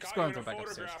 We've got Just you going in a through back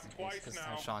upstairs photograph twice because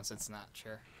now. Sean sits in that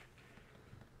chair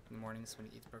in the mornings when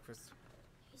he eats breakfast.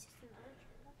 He's just in the other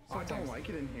chair. Oh, I don't like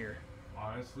it in here.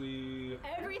 Honestly,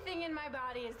 Everything in my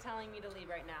body is telling me to leave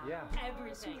right now. Yeah.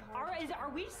 Everything.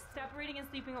 Are we separating and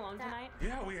sleeping alone tonight?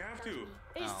 Yeah, we have to.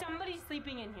 Is somebody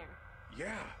sleeping in here?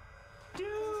 Yeah. Dude!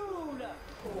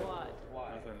 What?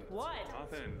 Nothing. What?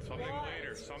 Nothing. Something What?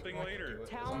 later. Something later.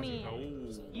 Tell me. No.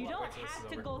 You don't Wait till this have is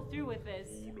to over. go through with this.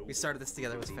 We started this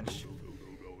together. Let's finish.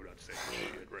 No, we're not saying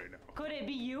shit right now. Could it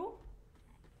be you?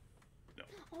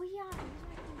 Oh yeah.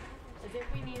 As if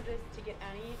we need this to get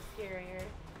any scarier.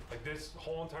 like this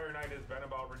whole entire night has been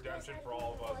about redemption for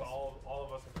all of us. All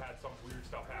of us have had some weird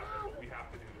stuff happen, but we have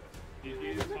to do this. It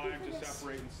is time to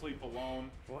separate and sleep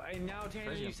alone. Well, and now,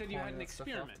 Tanner, you said you had an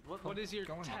experiment. What is your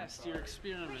test, your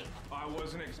experiment? I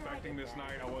wasn't expecting this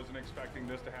night. I wasn't expecting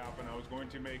this to happen. I was going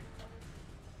to make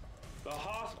the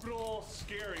hospital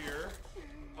scarier.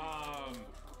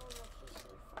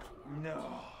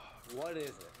 No. What is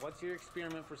it? What's your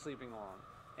experiment for sleeping alone?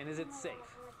 And is it safe?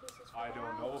 I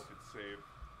don't know if it's safe.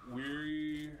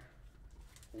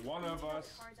 One of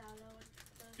us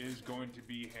is going to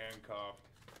be handcuffed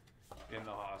in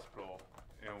the hospital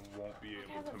and won't be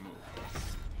able to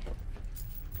move.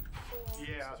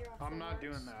 Yeah, I'm not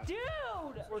doing that.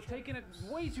 Dude! We're taking it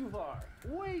way too far.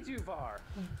 Way too far.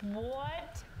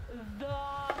 What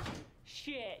the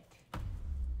shit?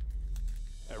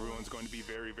 Everyone's going to be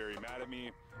very, very mad at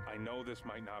me. I know this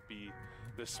might not be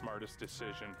the smartest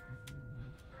decision,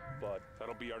 but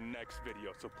that'll be our next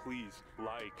video. So please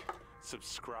like,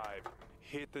 subscribe,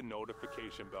 hit the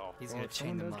notification bell. He's Well, gonna if chain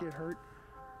someone them does up. get hurt,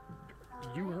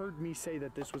 you heard me say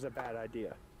that this was a bad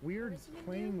idea. We're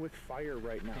playing with fire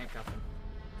right now. Handcuff him.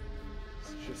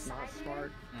 It's just not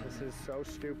smart. This is so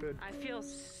stupid. I feel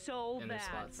so In their bad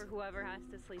spots. for whoever has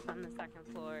to sleep on the second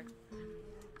floor.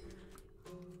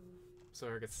 So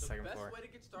whoever gets the second best floor. way to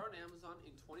get started on Amazon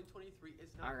in 2023 is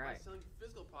not by Alright. selling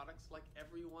physical products like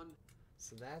everyone.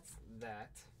 So that's that.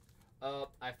 Oh,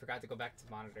 I forgot to go back to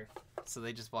the monitor. So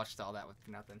they just watched all that with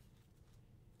nothing.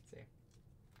 Let's see.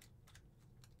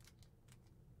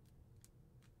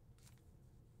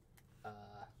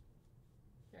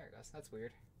 There it goes. That's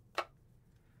weird.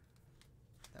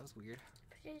 That was weird.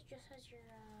 It just has your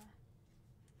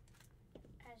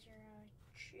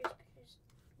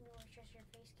it's just your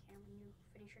face cam when you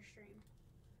finish your stream.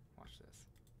 Watch this.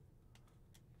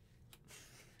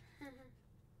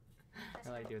 I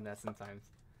like doing that sometimes.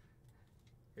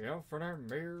 You're out for that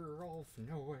mirror off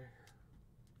nowhere.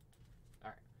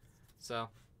 Alright. So,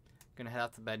 gonna head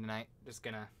out to bed tonight. Just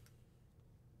gonna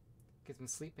get some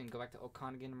sleep and go back to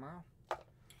Ocon again tomorrow.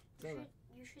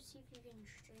 You should see if you can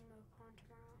stream Ocon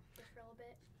tomorrow just for a little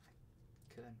bit.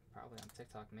 Could. Probably on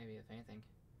TikTok, maybe, if anything.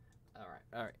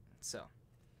 Alright. So,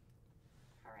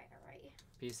 Alright.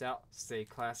 peace out. Stay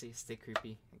classy, stay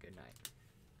creepy, and good night.